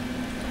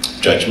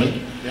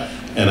judgment. Yeah.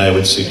 And I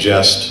would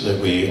suggest that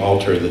we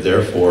alter the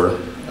therefore,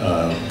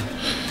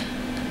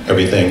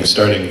 everything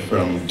starting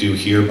from do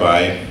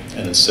hereby,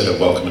 and instead of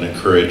welcome and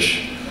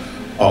encourage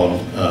all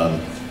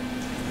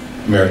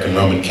American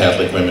Roman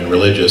Catholic women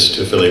religious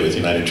to affiliate with the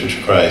United Church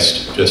of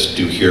Christ, just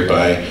do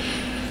hereby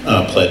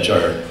pledge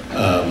our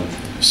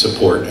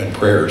support and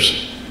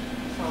prayers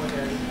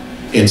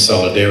in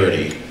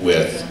solidarity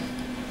with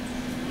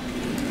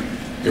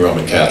the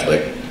Roman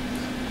Catholic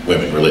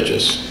women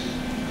religious,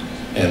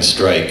 and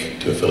strike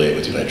to affiliate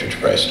with the United Church of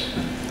Christ,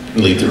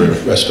 and leave the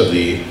rest of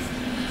the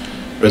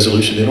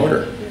resolution in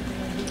order.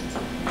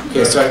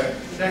 Okay, so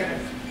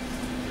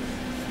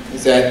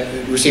is that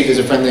received as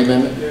a friendly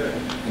amendment? Yeah.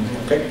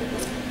 Okay.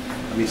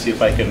 Let me see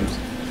if I can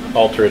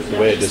alter it the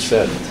way I just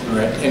said. All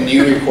right, and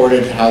you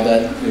recorded how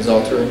that is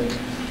altering,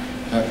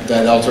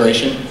 that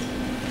alteration?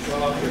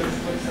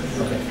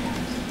 Okay.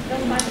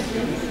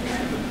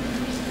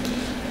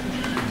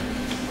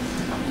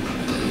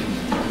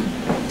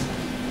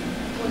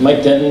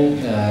 Mike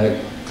Denton,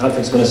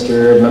 conference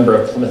minister, member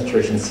of Plymouth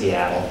Church in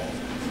Seattle.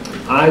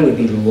 I would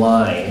be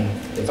lying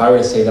if I were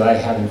to say that I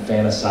haven't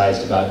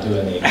fantasized about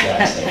doing the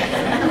exact same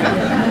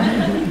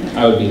thing.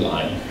 I would be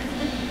lying.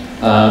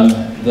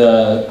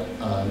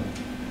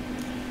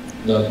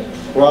 The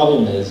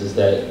problem is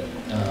that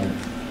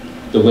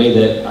the way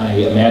that I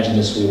imagine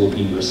this will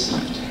be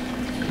received,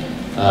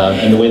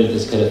 and the way that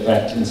this could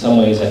affect, in some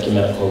ways,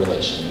 ecumenical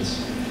relations.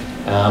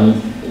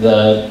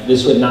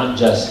 This would not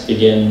just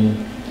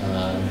begin.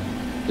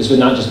 This would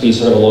not just be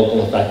sort of a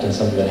local effect and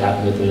something that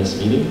happened within this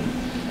meeting.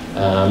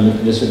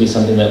 This would be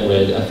something that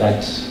would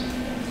affect,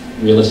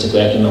 realistically,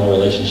 ecumenical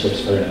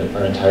relationships for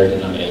our entire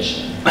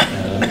denomination.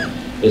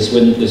 This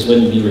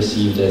wouldn't be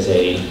received as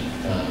a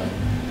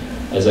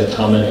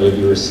comment. It would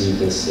be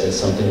received as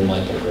something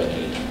like a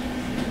grenade.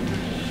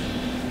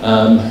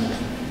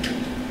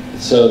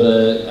 So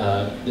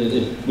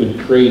it would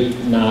create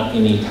not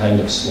any kind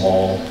of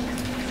small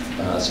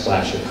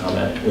splash of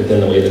comment within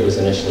the way that it was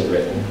initially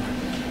written.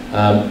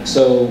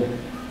 So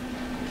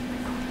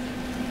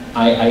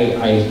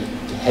I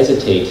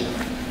hesitate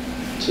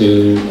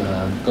to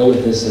go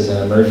with this as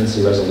an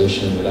emergency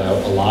resolution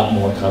without a lot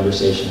more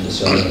conversation,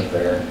 discernment, and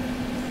prayer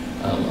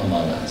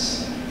among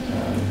us.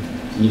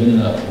 Even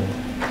though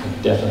I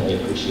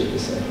definitely appreciate the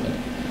sentiment.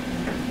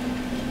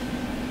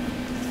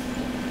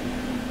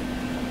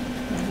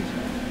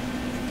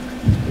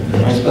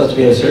 Am I supposed to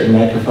be at a certain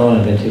microphone?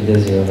 I've been too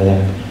busy over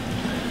there.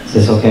 Is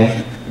this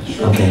okay?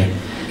 Sure. Okay.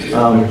 Who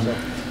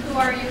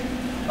are you?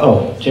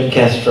 Oh, Jim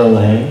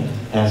Castro-Lang,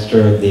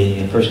 pastor of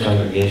the First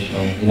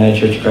Congregational United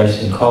Church of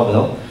Christ in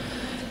Colville.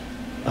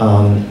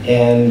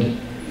 And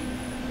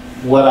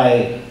what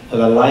I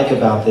like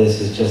about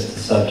this is just the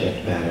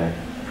subject matter.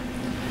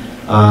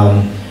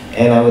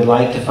 And I would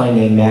like to find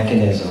a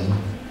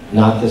mechanism,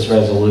 not this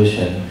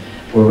resolution,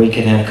 where we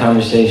can have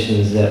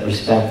conversations that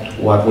respect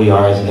what we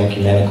are as an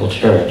ecumenical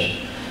church,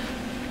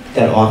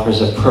 that offers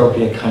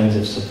appropriate kinds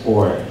of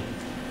support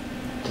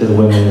to the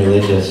women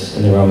religious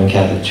in the Roman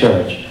Catholic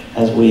Church,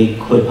 as we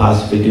could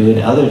possibly do in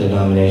other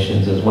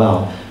denominations as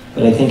well.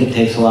 But I think it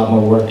takes a lot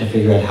more work to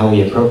figure out how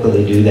we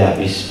appropriately do that,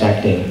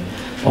 respecting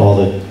all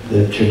the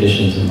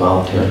traditions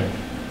involved here.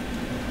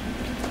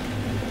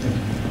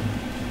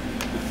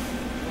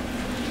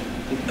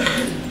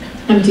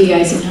 I'm Dee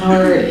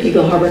Eisenhower,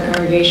 Eagle Harbor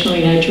Congregational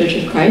United Church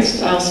of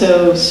Christ. I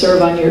also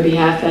serve on your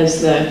behalf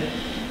as the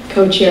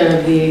co-chair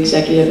of the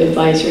Executive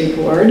Advisory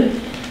Board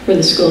for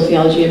the School of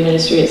Theology and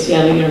Ministry at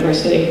Seattle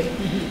University.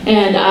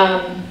 And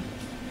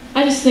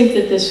I just think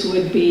that this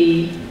would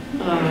be,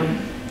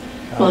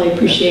 well, I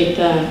appreciate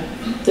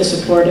the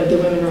support of the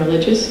women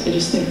religious. I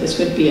just think this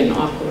would be an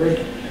awkward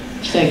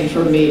thing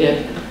for me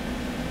to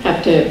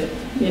have to,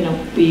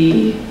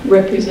 be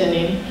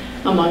representing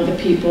among the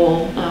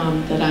people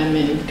that I'm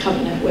in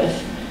covenant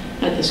with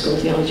at the School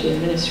of Theology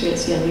and Ministry at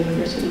Seattle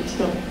University.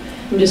 So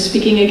I'm just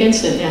speaking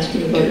against it and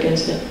asking you to vote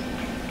against it.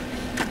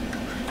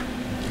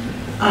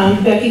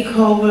 Becky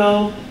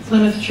Caldwell,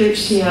 Plymouth Church,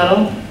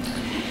 Seattle.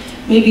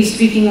 Maybe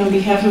speaking on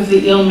behalf of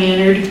the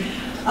ill-mannered.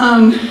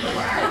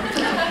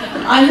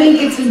 I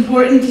think it's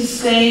important to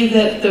say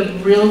that the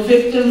real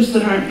victims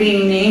that aren't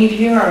being named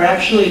here are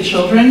actually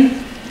children,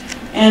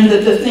 and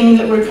that the thing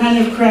that we're kind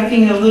of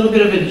cracking a little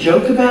bit of a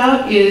joke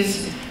about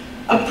is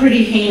a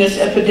pretty heinous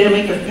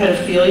epidemic of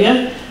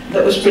pedophilia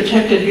that was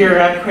protected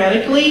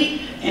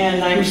bureaucratically,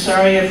 and I'm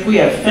sorry if we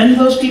offend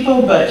those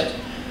people, but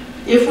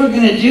if we're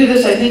going to do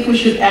this, I think we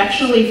should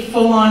actually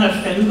full-on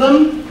offend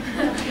them,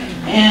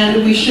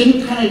 and we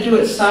shouldn't kind of do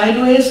it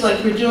sideways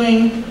like we're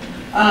doing,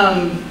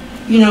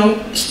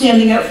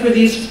 standing up for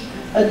these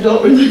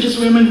adult religious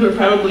women who are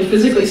probably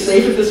physically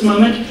safe at this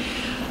moment.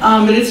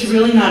 But it's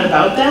really not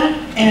about that,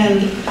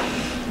 and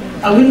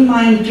I wouldn't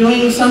mind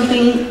doing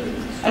something.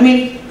 I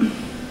mean,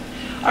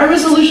 our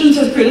resolutions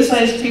have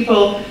criticized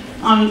people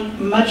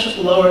on much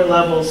lower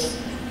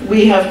levels.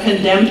 We have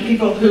condemned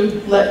people who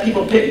let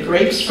people pick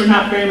grapes for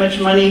not very much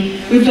money.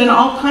 We've done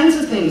all kinds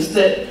of things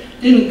that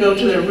didn't go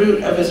to the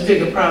root of as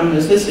big a problem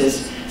as this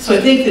is. So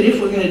I think that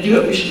if we're going to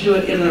do it, we should do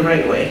it in the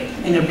right way,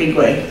 in a big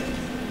way.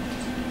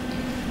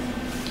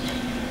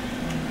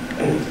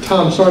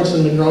 Tom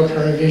Sorensen, Monroe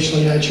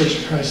Congregational United Church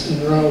of Christ in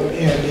Monroe,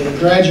 and a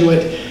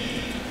graduate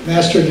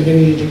Master of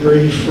Divinity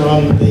degree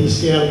from the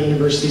Seattle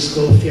University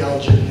School of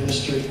Theology and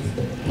Ministry.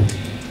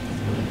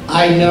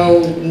 I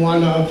know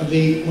one of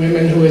the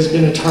women who has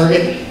been a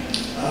target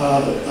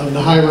of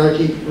the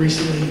hierarchy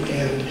recently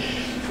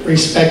and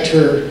respect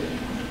her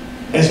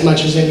as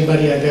much as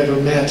anybody I've ever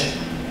met.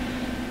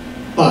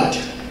 But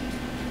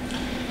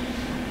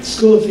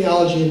School of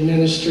Theology and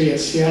Ministry at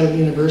Seattle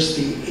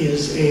University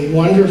is a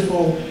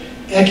wonderful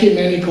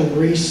ecumenical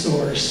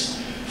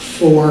resource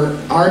for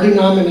our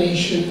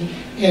denomination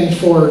and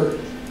for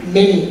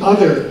many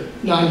other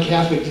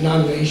non-Catholic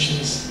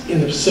denominations in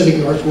the Pacific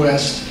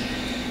Northwest.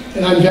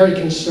 And I'm very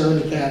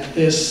concerned that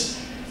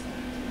this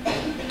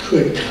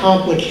could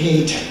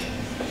complicate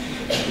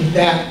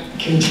that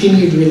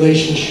continued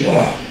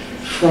relationship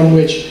from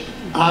which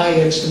I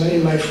and so many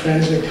of my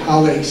friends and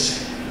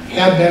colleagues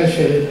have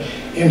benefited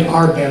and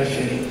are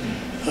benefiting.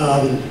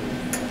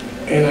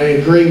 And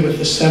I agree with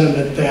the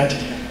sentiment that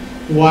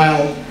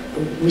while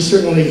we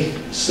certainly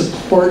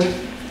support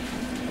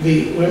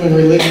the women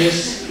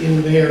religious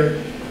in their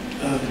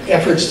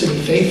efforts to be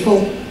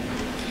faithful,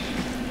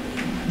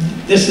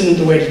 this isn't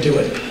the way to do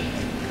it.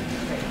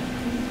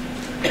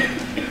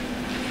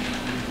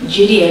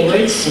 Judy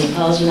Edwards, St.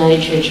 Paul's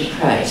United Church of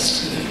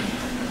Christ.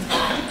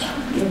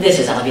 This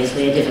is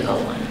obviously a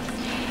difficult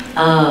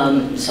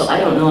one. So I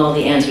don't know all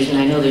the answers, and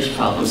I know there's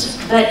problems.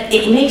 But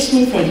it makes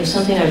me think of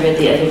something I read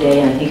the other day,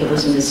 and I think it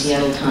was in the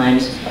Seattle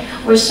Times,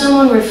 where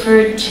someone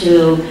referred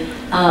to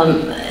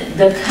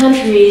the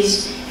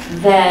countries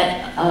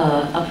that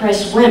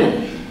oppress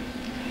women,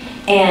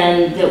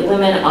 and that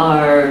women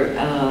are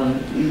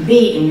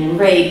beaten and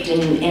raped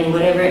and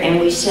whatever, and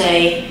we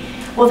say,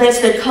 well,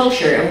 that's their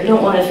culture, and we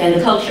don't want to offend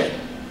the culture.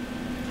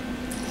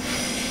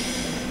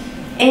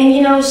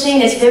 And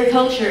saying it's their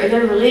culture or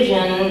their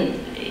religion,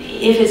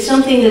 if it's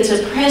something that's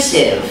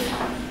oppressive,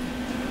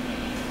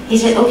 he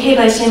said, okay,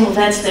 by saying, well,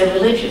 that's their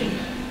religion.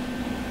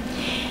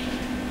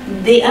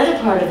 The other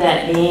part of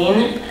that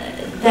being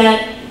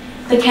that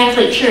the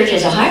Catholic Church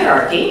as a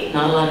hierarchy,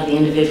 not a lot of the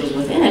individuals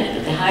within it,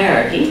 but the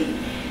hierarchy,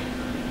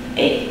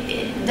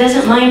 it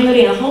doesn't mind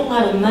putting a whole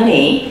lot of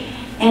money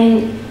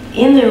and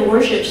in their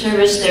worship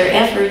service, their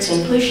efforts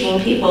in pushing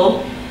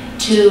people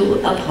to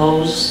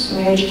oppose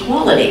marriage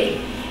equality.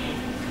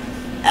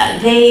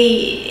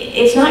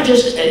 It's not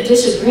just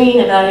disagreeing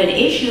about an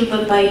issue,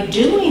 but by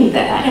doing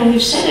that, and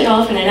we've said it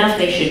often enough,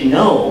 they should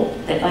know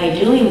that by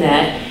doing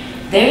that,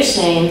 they're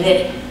saying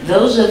that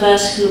those of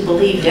us who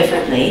believe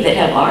differently, that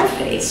have our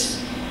faiths,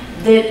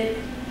 that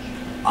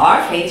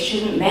our faith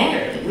shouldn't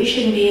matter, that we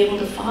shouldn't be able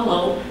to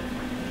follow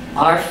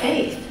our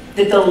faith,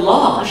 that the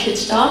law should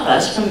stop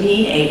us from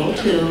being able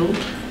to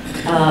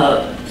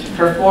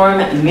perform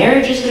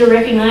marriages that are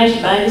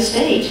recognized by the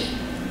state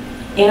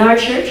in our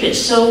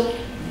churches. So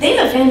they've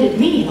offended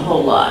me a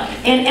whole lot.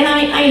 And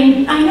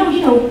I know,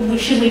 you know,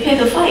 should we pick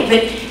a fight,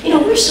 but, you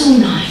know, we're so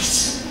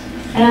nice.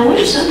 And I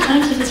wonder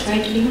sometimes if it's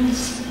right to be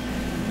nice.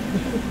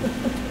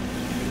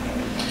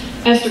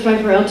 Esther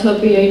Piper,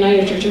 Altopia,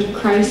 United Church of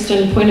Christ,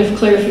 and point of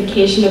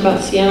clarification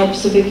about Seattle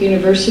Pacific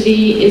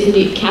University, is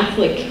indeed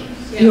Catholic.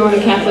 You are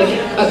a Catholic?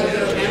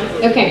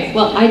 Okay,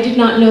 well, I did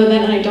not know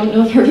that, and I don't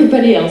know if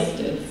everybody else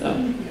did, so.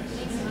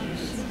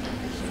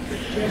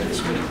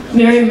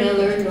 Mary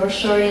Miller, North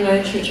Shore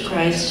United Church of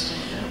Christ.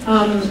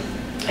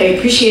 I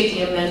appreciate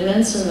the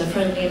amendments and the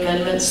friendly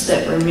amendments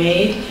that were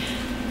made.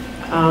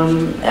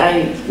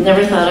 I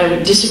never thought I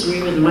would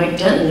disagree with Mike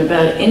Denton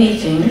about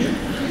anything,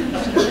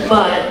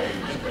 but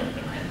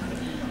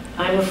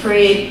I'm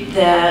afraid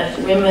that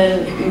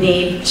women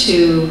need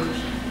to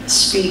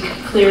speak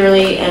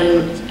clearly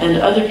and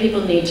other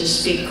people need to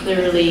speak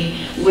clearly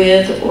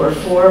with or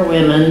for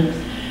women.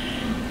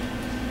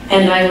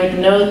 And I would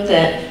note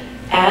that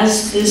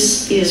as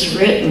this is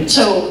written,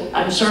 so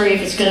I'm sorry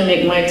if it's going to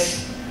make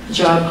Mike's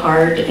job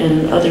hard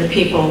and other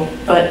people,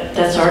 but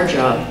that's our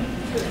job.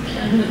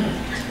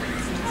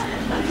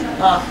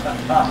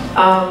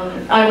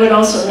 I would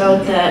also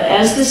note that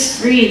as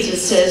this reads, it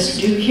says,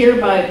 do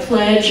hereby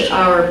pledge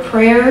our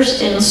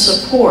prayers and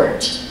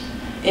support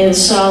in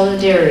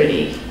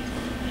solidarity.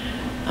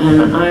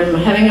 And I'm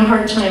having a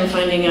hard time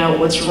finding out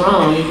what's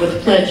wrong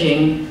with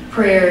pledging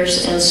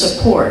prayers and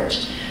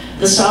support.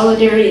 The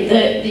solidarity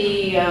that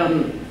the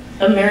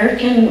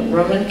American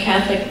Roman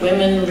Catholic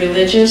women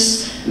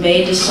religious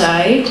may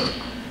decide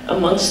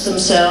amongst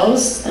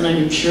themselves, and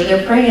I'm sure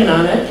they're praying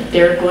on it,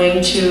 they're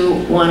going to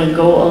want to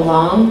go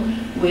along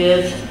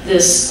with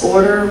this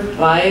order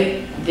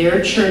by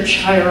their church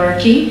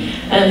hierarchy,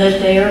 and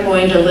that they are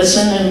going to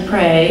listen and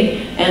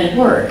pray and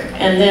work.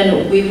 And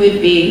then we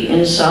would be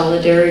in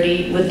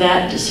solidarity with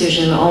that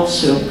decision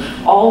also.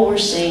 All we're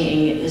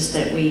saying is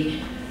that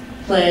we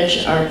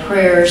pledge our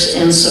prayers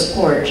and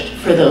support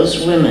for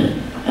those women.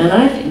 And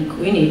I think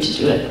we need to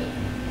do it.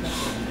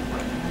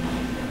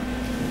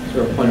 Is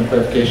there a point of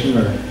clarification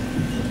or?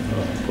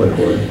 Point of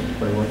order.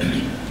 Point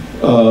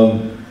of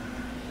order.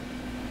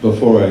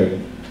 Before I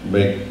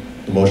make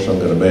the motion I'm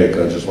going to make,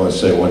 I just want to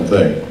say one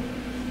thing.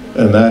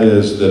 And that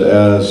is that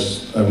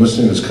as I'm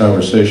listening to this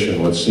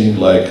conversation, what seemed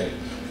like,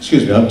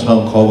 excuse me, I'm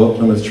Tom Caldwell,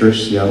 Plymouth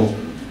Church, Seattle.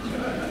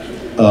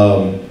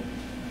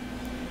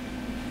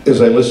 As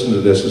I listen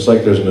to this, it's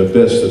like there's an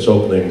abyss that's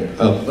opening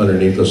up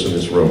underneath us in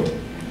this room.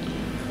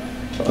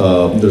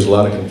 There's a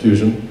lot of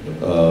confusion.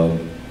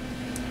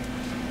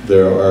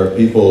 There are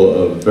people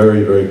of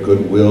very, very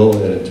good will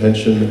and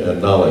intention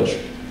and knowledge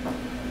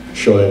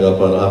showing up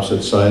on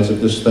opposite sides of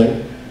this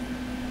thing.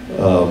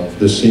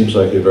 This seems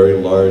like a very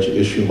large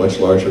issue, much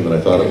larger than I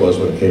thought it was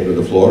when it came to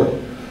the floor.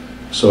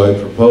 So I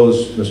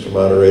propose, Mr.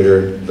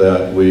 Moderator,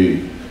 that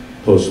we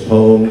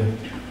postpone,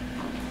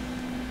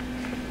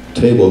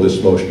 table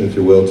this motion, if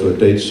you will, to a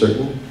date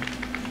certain.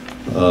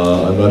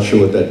 I'm not sure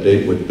what that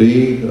date would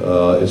be.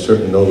 It's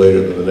certainly no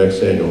later than the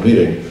next annual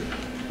meeting,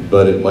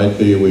 but it might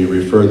be we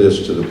refer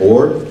this to the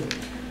board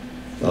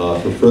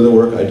for further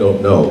work. I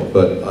don't know,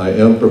 but I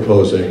am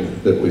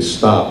proposing that we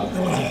stop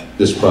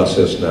this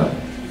process now.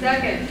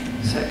 Second.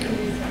 Second.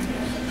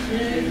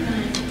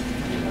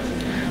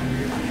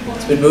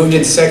 It's been moved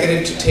and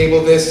seconded to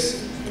table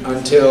this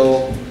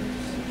until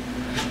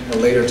a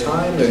later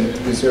time. And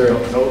is there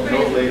no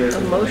later?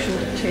 A motion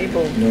to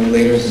table. No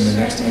later than the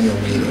next annual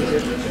meeting.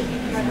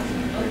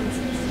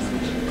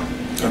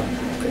 Oh,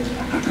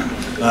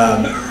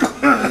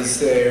 okay. Is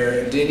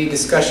there any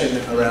discussion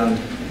around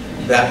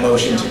that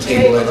motion to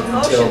table it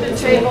until? Motion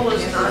to table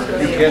is not going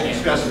to be. You can't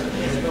discuss it.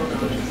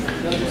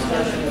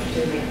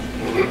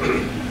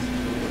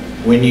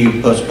 When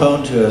you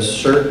postpone to a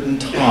certain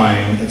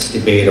time, it's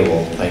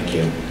debatable. Thank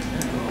you.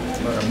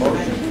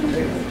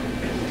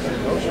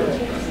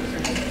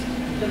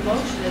 The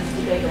motion is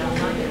debate on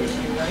Monday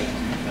issue, right?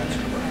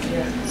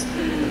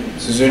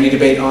 So is there any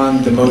debate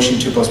on the motion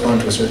to postpone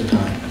to a certain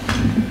time?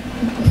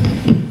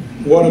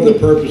 One of the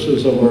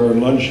purposes of our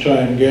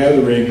lunchtime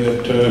gathering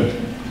that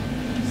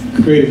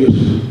created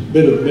this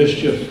bit of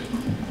mischief,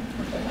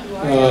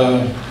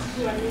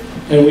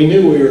 and we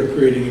knew we were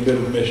creating a bit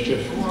of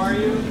mischief. Who are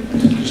you?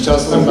 Just tell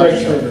us a I'm little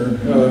Greg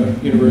about Turner,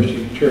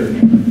 University Church.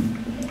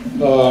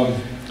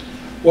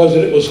 was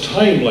that it was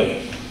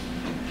timely.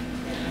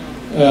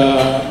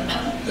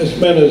 It's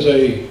meant as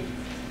a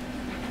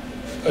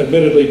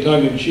admittedly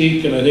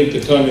tongue-in-cheek, and I think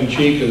the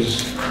tongue-in-cheek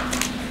has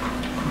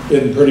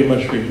been pretty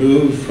much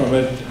removed from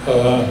it,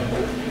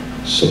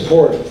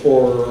 support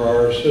for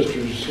our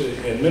sisters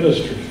in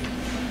ministry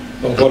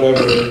of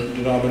whatever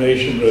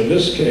denomination, but in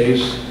this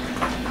case,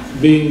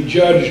 being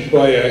judged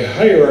by a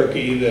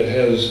hierarchy that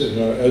has,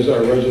 as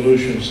our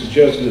resolution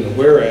suggested in a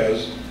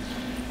whereas,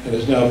 and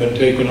has now been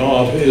taken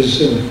off,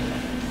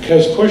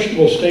 has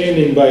questionable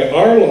standing by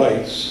our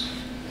lights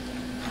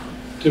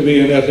to be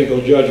an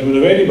ethical judgment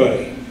of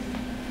anybody.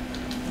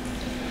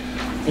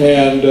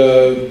 And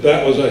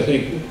that was, I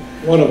think,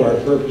 one of our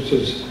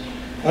purposes.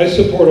 I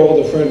support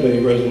all the friendly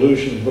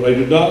resolutions, but I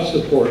do not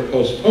support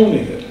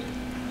postponing it,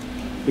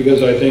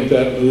 because I think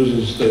that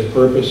loses the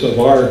purpose of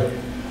our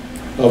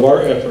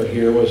effort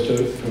here, was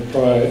to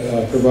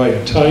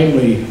provide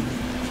timely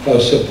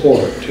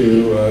support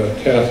to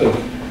Catholic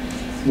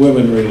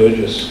women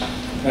religious.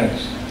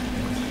 Thanks.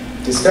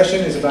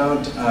 Discussion is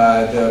about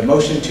the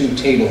motion to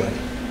table it.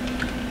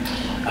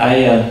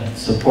 I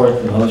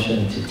support the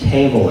motion to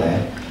table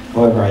it.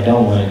 However, I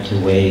don't want it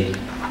to wait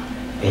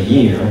a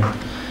year.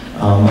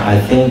 I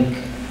think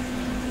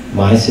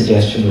my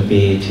suggestion would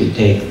be to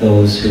take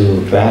those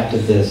who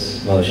drafted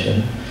this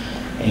motion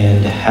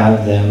and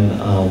have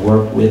them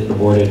work with the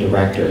board of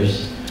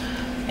directors.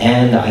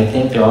 And I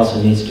think there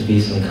also needs to be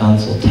some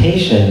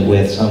consultation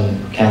with some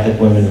Catholic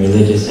women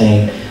religious,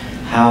 saying,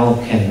 how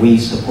can we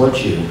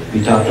support you?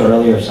 We talked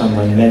earlier,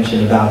 someone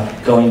mentioned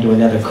about going to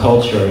another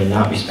culture and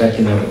not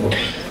respecting their,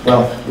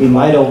 well, we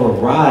might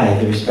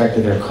override the respect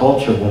of their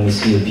culture when we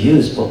see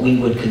abuse, but we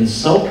would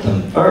consult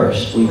them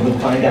first. We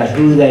would find out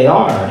who they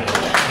are.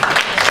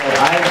 So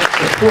I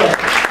support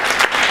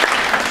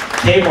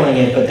tabling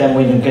it, but then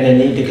we're going to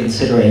need to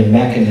consider a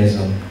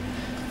mechanism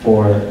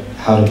for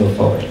how to go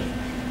forward.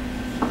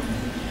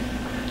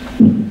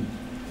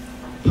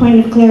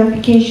 Point of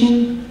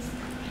clarification,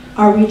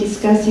 are we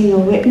discussing a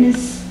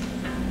witness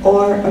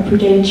or a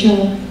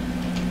prudential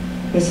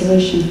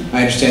resolution?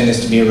 I understand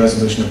this to be a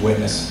resolution of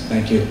witness.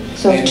 Thank you.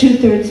 So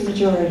 2/3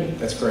 majority.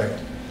 That's correct.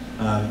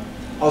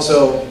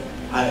 Also,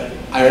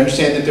 I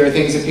understand that there are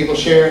things that people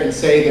share and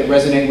say that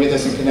resonate with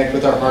us and connect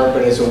with our heart,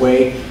 but as a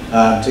way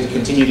to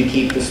continue to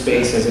keep the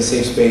space as a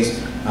safe space,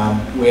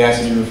 we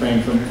ask that you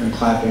refrain from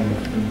clapping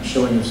and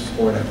showing your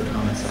support after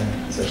comments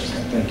such as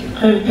that. Thank you.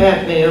 I'm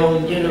Pat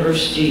Mayo,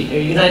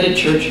 United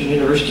Church in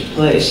University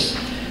Place.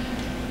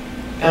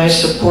 I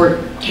support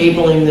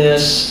tabling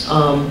this.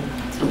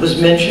 It was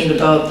mentioned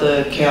about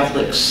the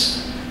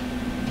Catholics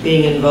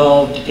being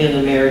involved in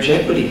the marriage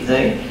equity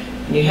thing.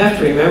 And you have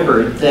to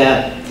remember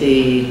that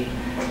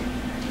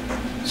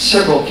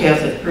several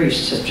Catholic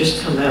priests have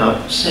just come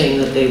out saying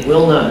that they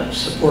will not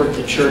support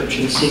the church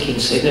in seeking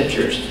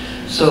signatures.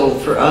 So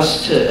for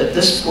us to, at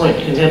this point,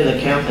 condemn the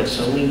Catholics,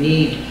 so we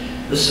need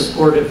the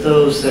support of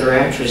those that are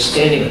actually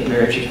standing with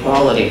marriage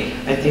equality,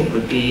 I think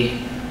would be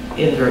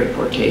in very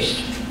poor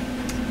taste.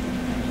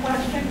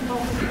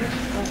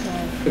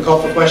 We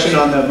call for question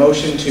on the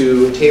motion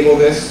to table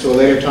this to a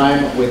later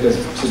time with the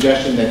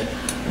suggestion that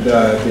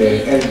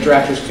the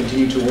drafters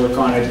continue to work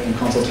on it in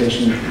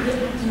consultation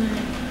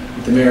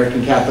with the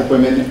American Catholic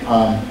women.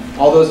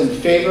 All those in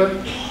favor?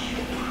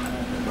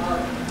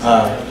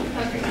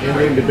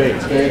 Ending debate.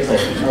 Very clear.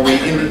 Are we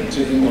ending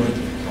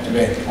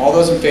debate? All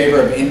those in favor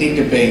of ending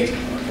debate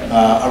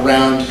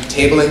around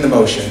tabling the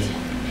motion,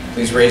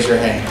 please raise your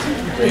hand.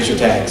 Raise your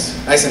tags.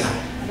 Nice and high.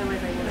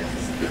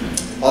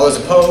 All those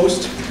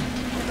opposed?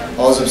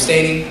 All those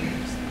abstaining?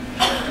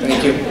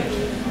 Thank you.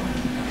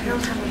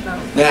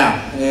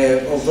 Now,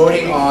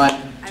 voting on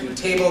to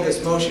table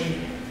this motion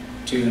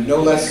to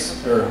no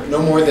less or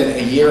no more than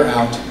a year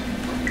out,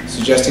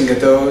 suggesting that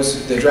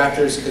the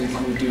drafters can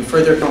do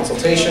further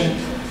consultation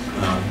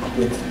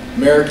with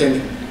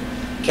American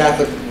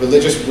Catholic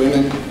religious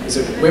women. Is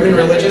it women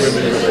religious?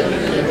 Women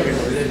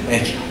religious.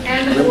 Thank you.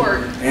 And the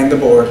board. And the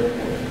board.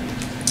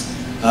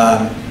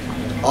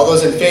 All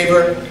those in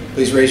favor,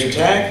 please raise your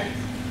tag.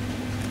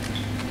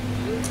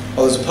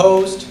 All those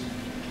opposed?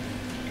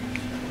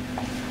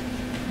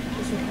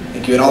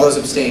 Thank you. And all those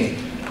abstaining?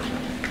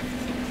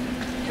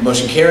 The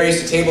motion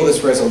carries to table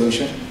this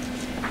resolution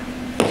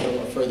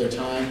until a further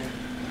time.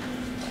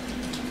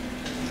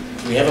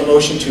 We have a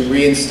motion to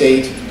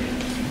reinstate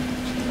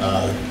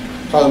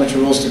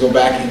parliamentary rules to go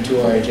back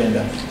into our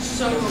agenda.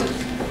 So moved.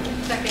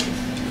 Second.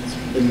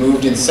 It's been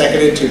moved and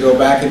seconded to go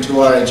back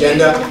into our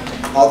agenda.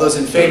 All those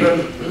in favor?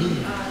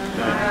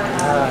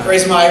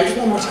 Raise my eyes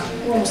one more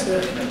time. We're almost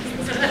there.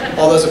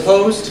 All those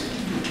opposed?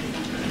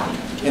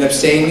 And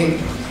abstaining?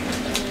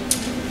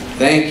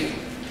 Thank you.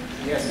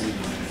 Yes.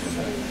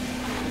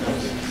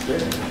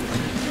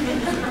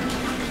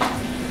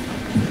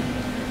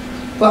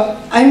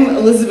 Well, I'm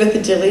Elizabeth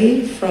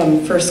Dilley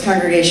from First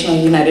Congregational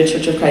United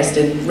Church of Christ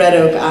in Red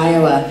Oak,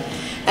 Iowa.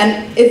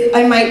 And if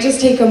I might just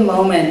take a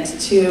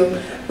moment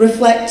to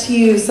reflect to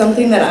you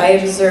something that I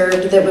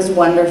observed that was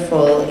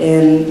wonderful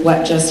in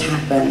what just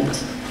happened.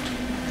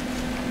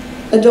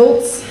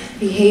 Adults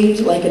behaved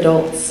like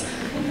adults.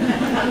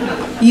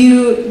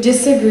 You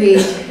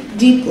disagreed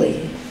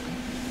deeply.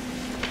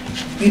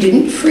 You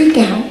didn't freak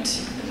out.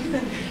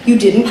 You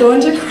didn't go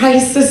into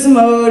crisis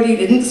mode. You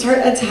didn't start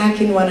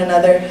attacking one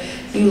another.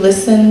 You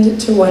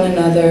listened to one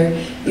another.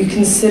 You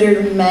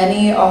considered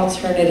many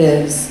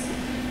alternatives.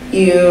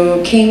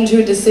 You came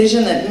to a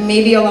decision that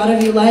maybe a lot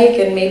of you like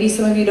and maybe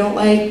some of you don't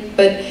like,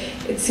 but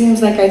it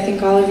seems like I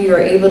think all of you are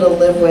able to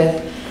live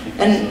with.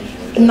 And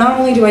not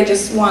only do I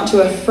just want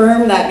to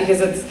affirm that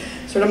because it's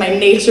sort of my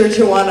nature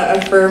to want to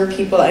affirm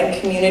people and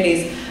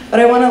communities, but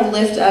I want to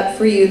lift up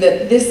for you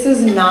that this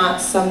is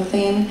not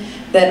something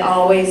that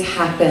always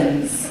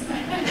happens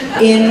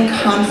in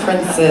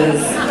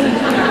conferences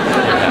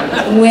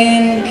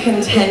when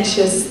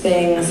contentious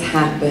things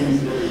happen.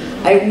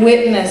 I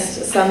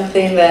witnessed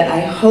something that I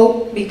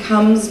hope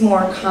becomes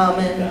more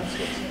common,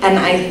 and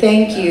I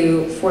thank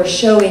you for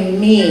showing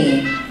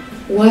me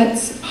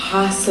what's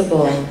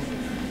possible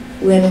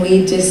when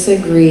we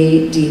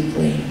disagree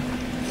deeply.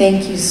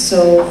 Thank you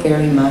so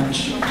very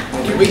much.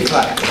 We can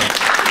clap.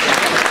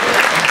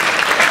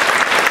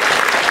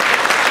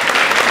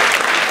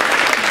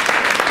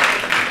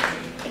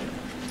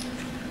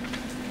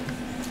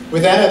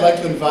 With that, I'd like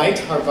to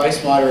invite our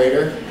vice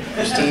moderator,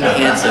 Christine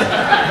Hansen.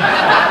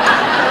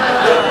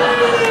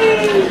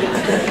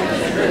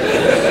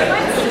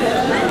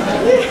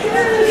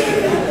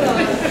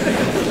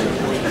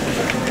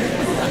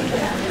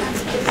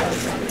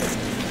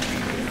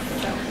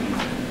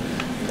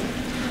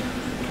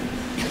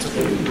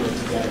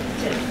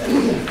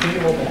 Can you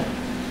hold that?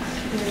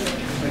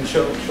 And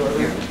show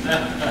shortly?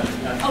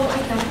 Oh, I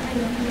got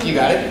it. You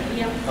got it?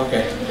 Yeah.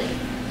 Okay.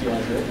 Do you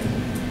want to do it?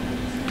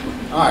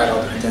 All right,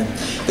 I'll do it then.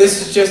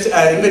 This is just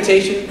an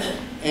invitation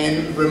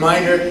and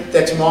reminder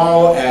that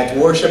tomorrow at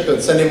worship,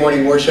 at Sunday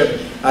morning worship,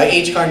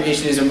 each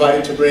congregation is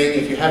invited to bring,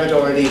 if you haven't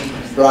already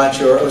brought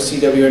your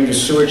OCW and your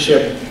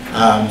stewardship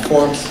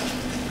forms.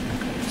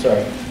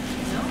 Sorry.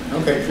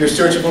 Okay, your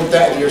stewardship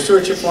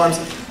forms,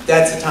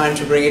 that's the time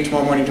to bring it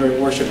tomorrow morning during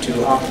worship to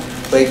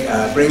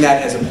bring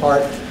that as a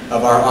part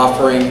of our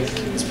offering,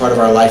 as part of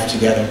our life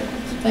together.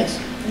 Thanks.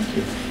 Thank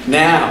you.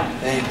 Now,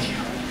 thank you.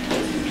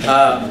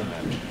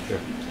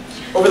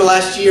 Over the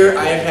last year,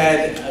 I have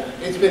had,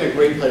 it's been a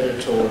great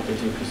pleasure to work with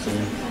you,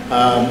 Christina.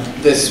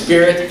 The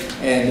spirit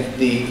and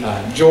the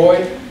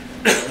joy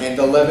and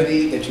the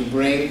levity that you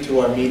bring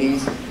to our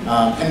meetings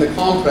and the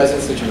calm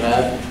presence that you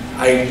have,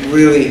 I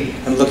really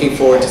am looking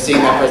forward to seeing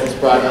that presence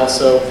brought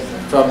also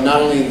from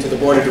not only into the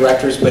board of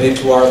directors, but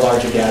into our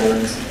larger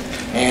gatherings.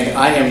 And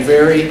I am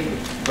very,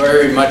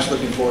 very much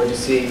looking forward to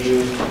seeing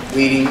you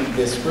leading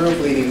this group,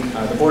 leading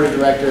the board of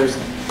directors,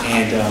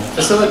 and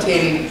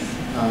facilitating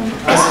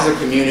us as a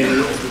community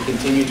as we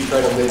continue to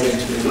try to live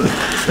into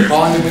the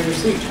calling that we've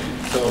received.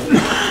 So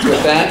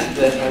with that,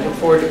 I look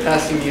forward to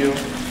passing you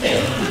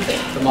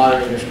the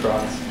moderator's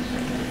cross.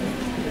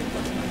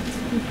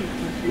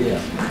 Yeah.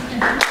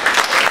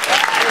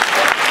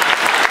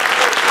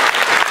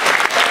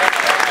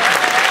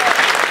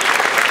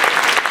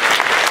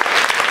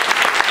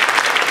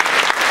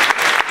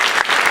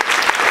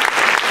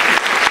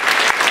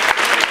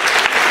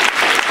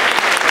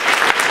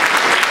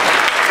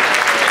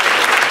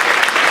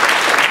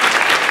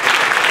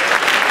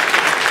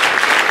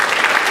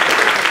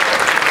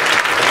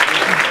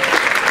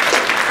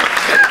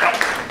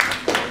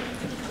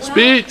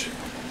 Speech.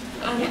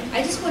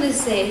 I just want to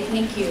say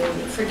thank you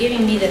for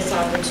giving me this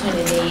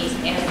opportunity,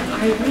 and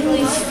I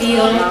really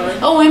feel,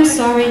 oh, I'm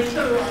sorry.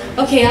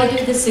 Okay, I'll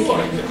do this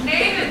again.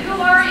 David, who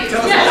are you?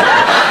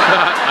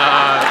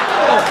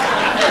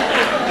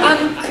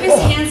 Chris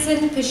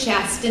Hansen,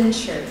 Peshastin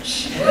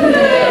Church.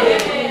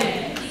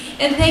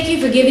 And thank you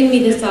for giving me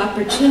this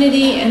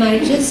opportunity, and I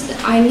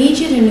need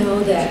you to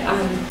know that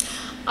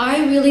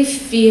I really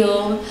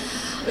feel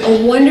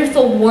a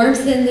wonderful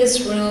warmth in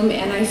this room,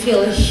 and I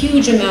feel a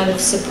huge amount of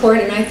support,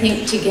 and I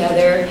think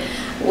together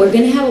we're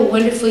going to have a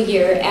wonderful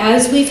year,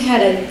 as we've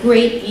had a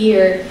great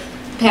year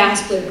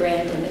past with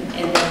Brandon,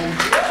 and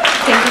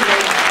thank you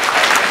very much.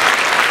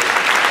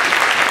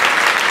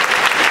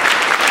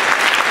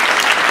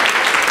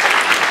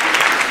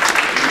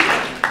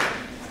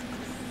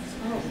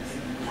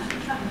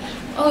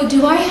 Oh,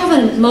 do I have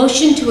a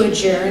motion to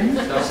adjourn?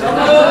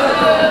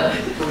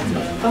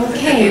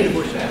 Okay.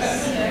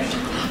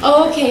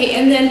 Oh, okay,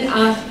 and then,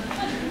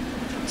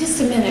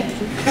 just a minute.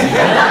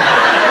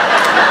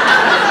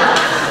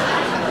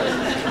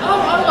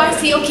 Oh, I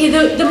see. Okay,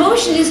 the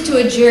motion is to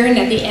adjourn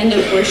at the end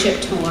of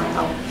worship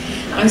tomorrow.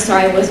 I'm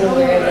sorry, I wasn't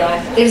aware of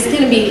that. There's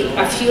going to be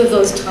a few of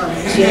those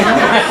times, you know?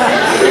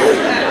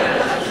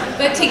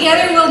 But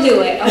together we'll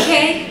do it,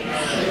 okay?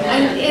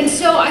 And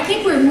so I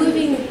think we're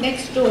moving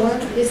next door.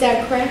 Is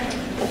that correct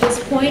at this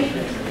point?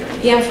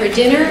 Yeah, for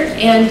dinner.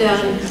 And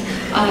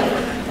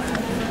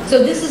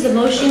so this is a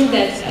motion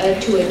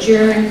that to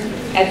adjourn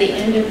at the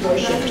end of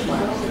worship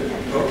tomorrow.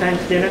 What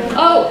time's dinner?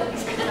 Oh,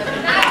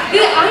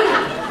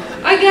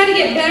 I got to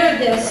get better at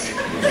this.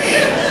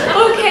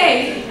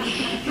 Okay,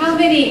 how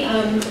many?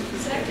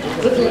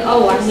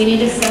 Oh, we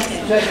need a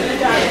second.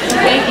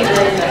 Thank you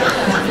very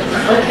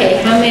much.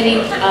 Okay, how many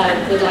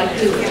would like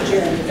to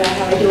adjourn? Is that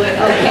how I do it?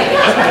 Okay.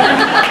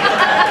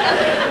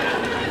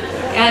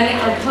 And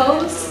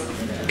opposed?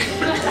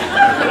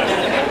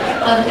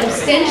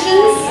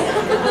 Abstentions?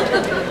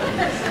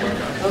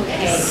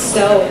 Okay,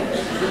 so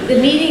the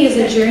meeting is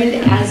adjourned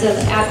as of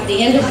at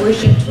the end of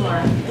worship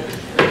tomorrow.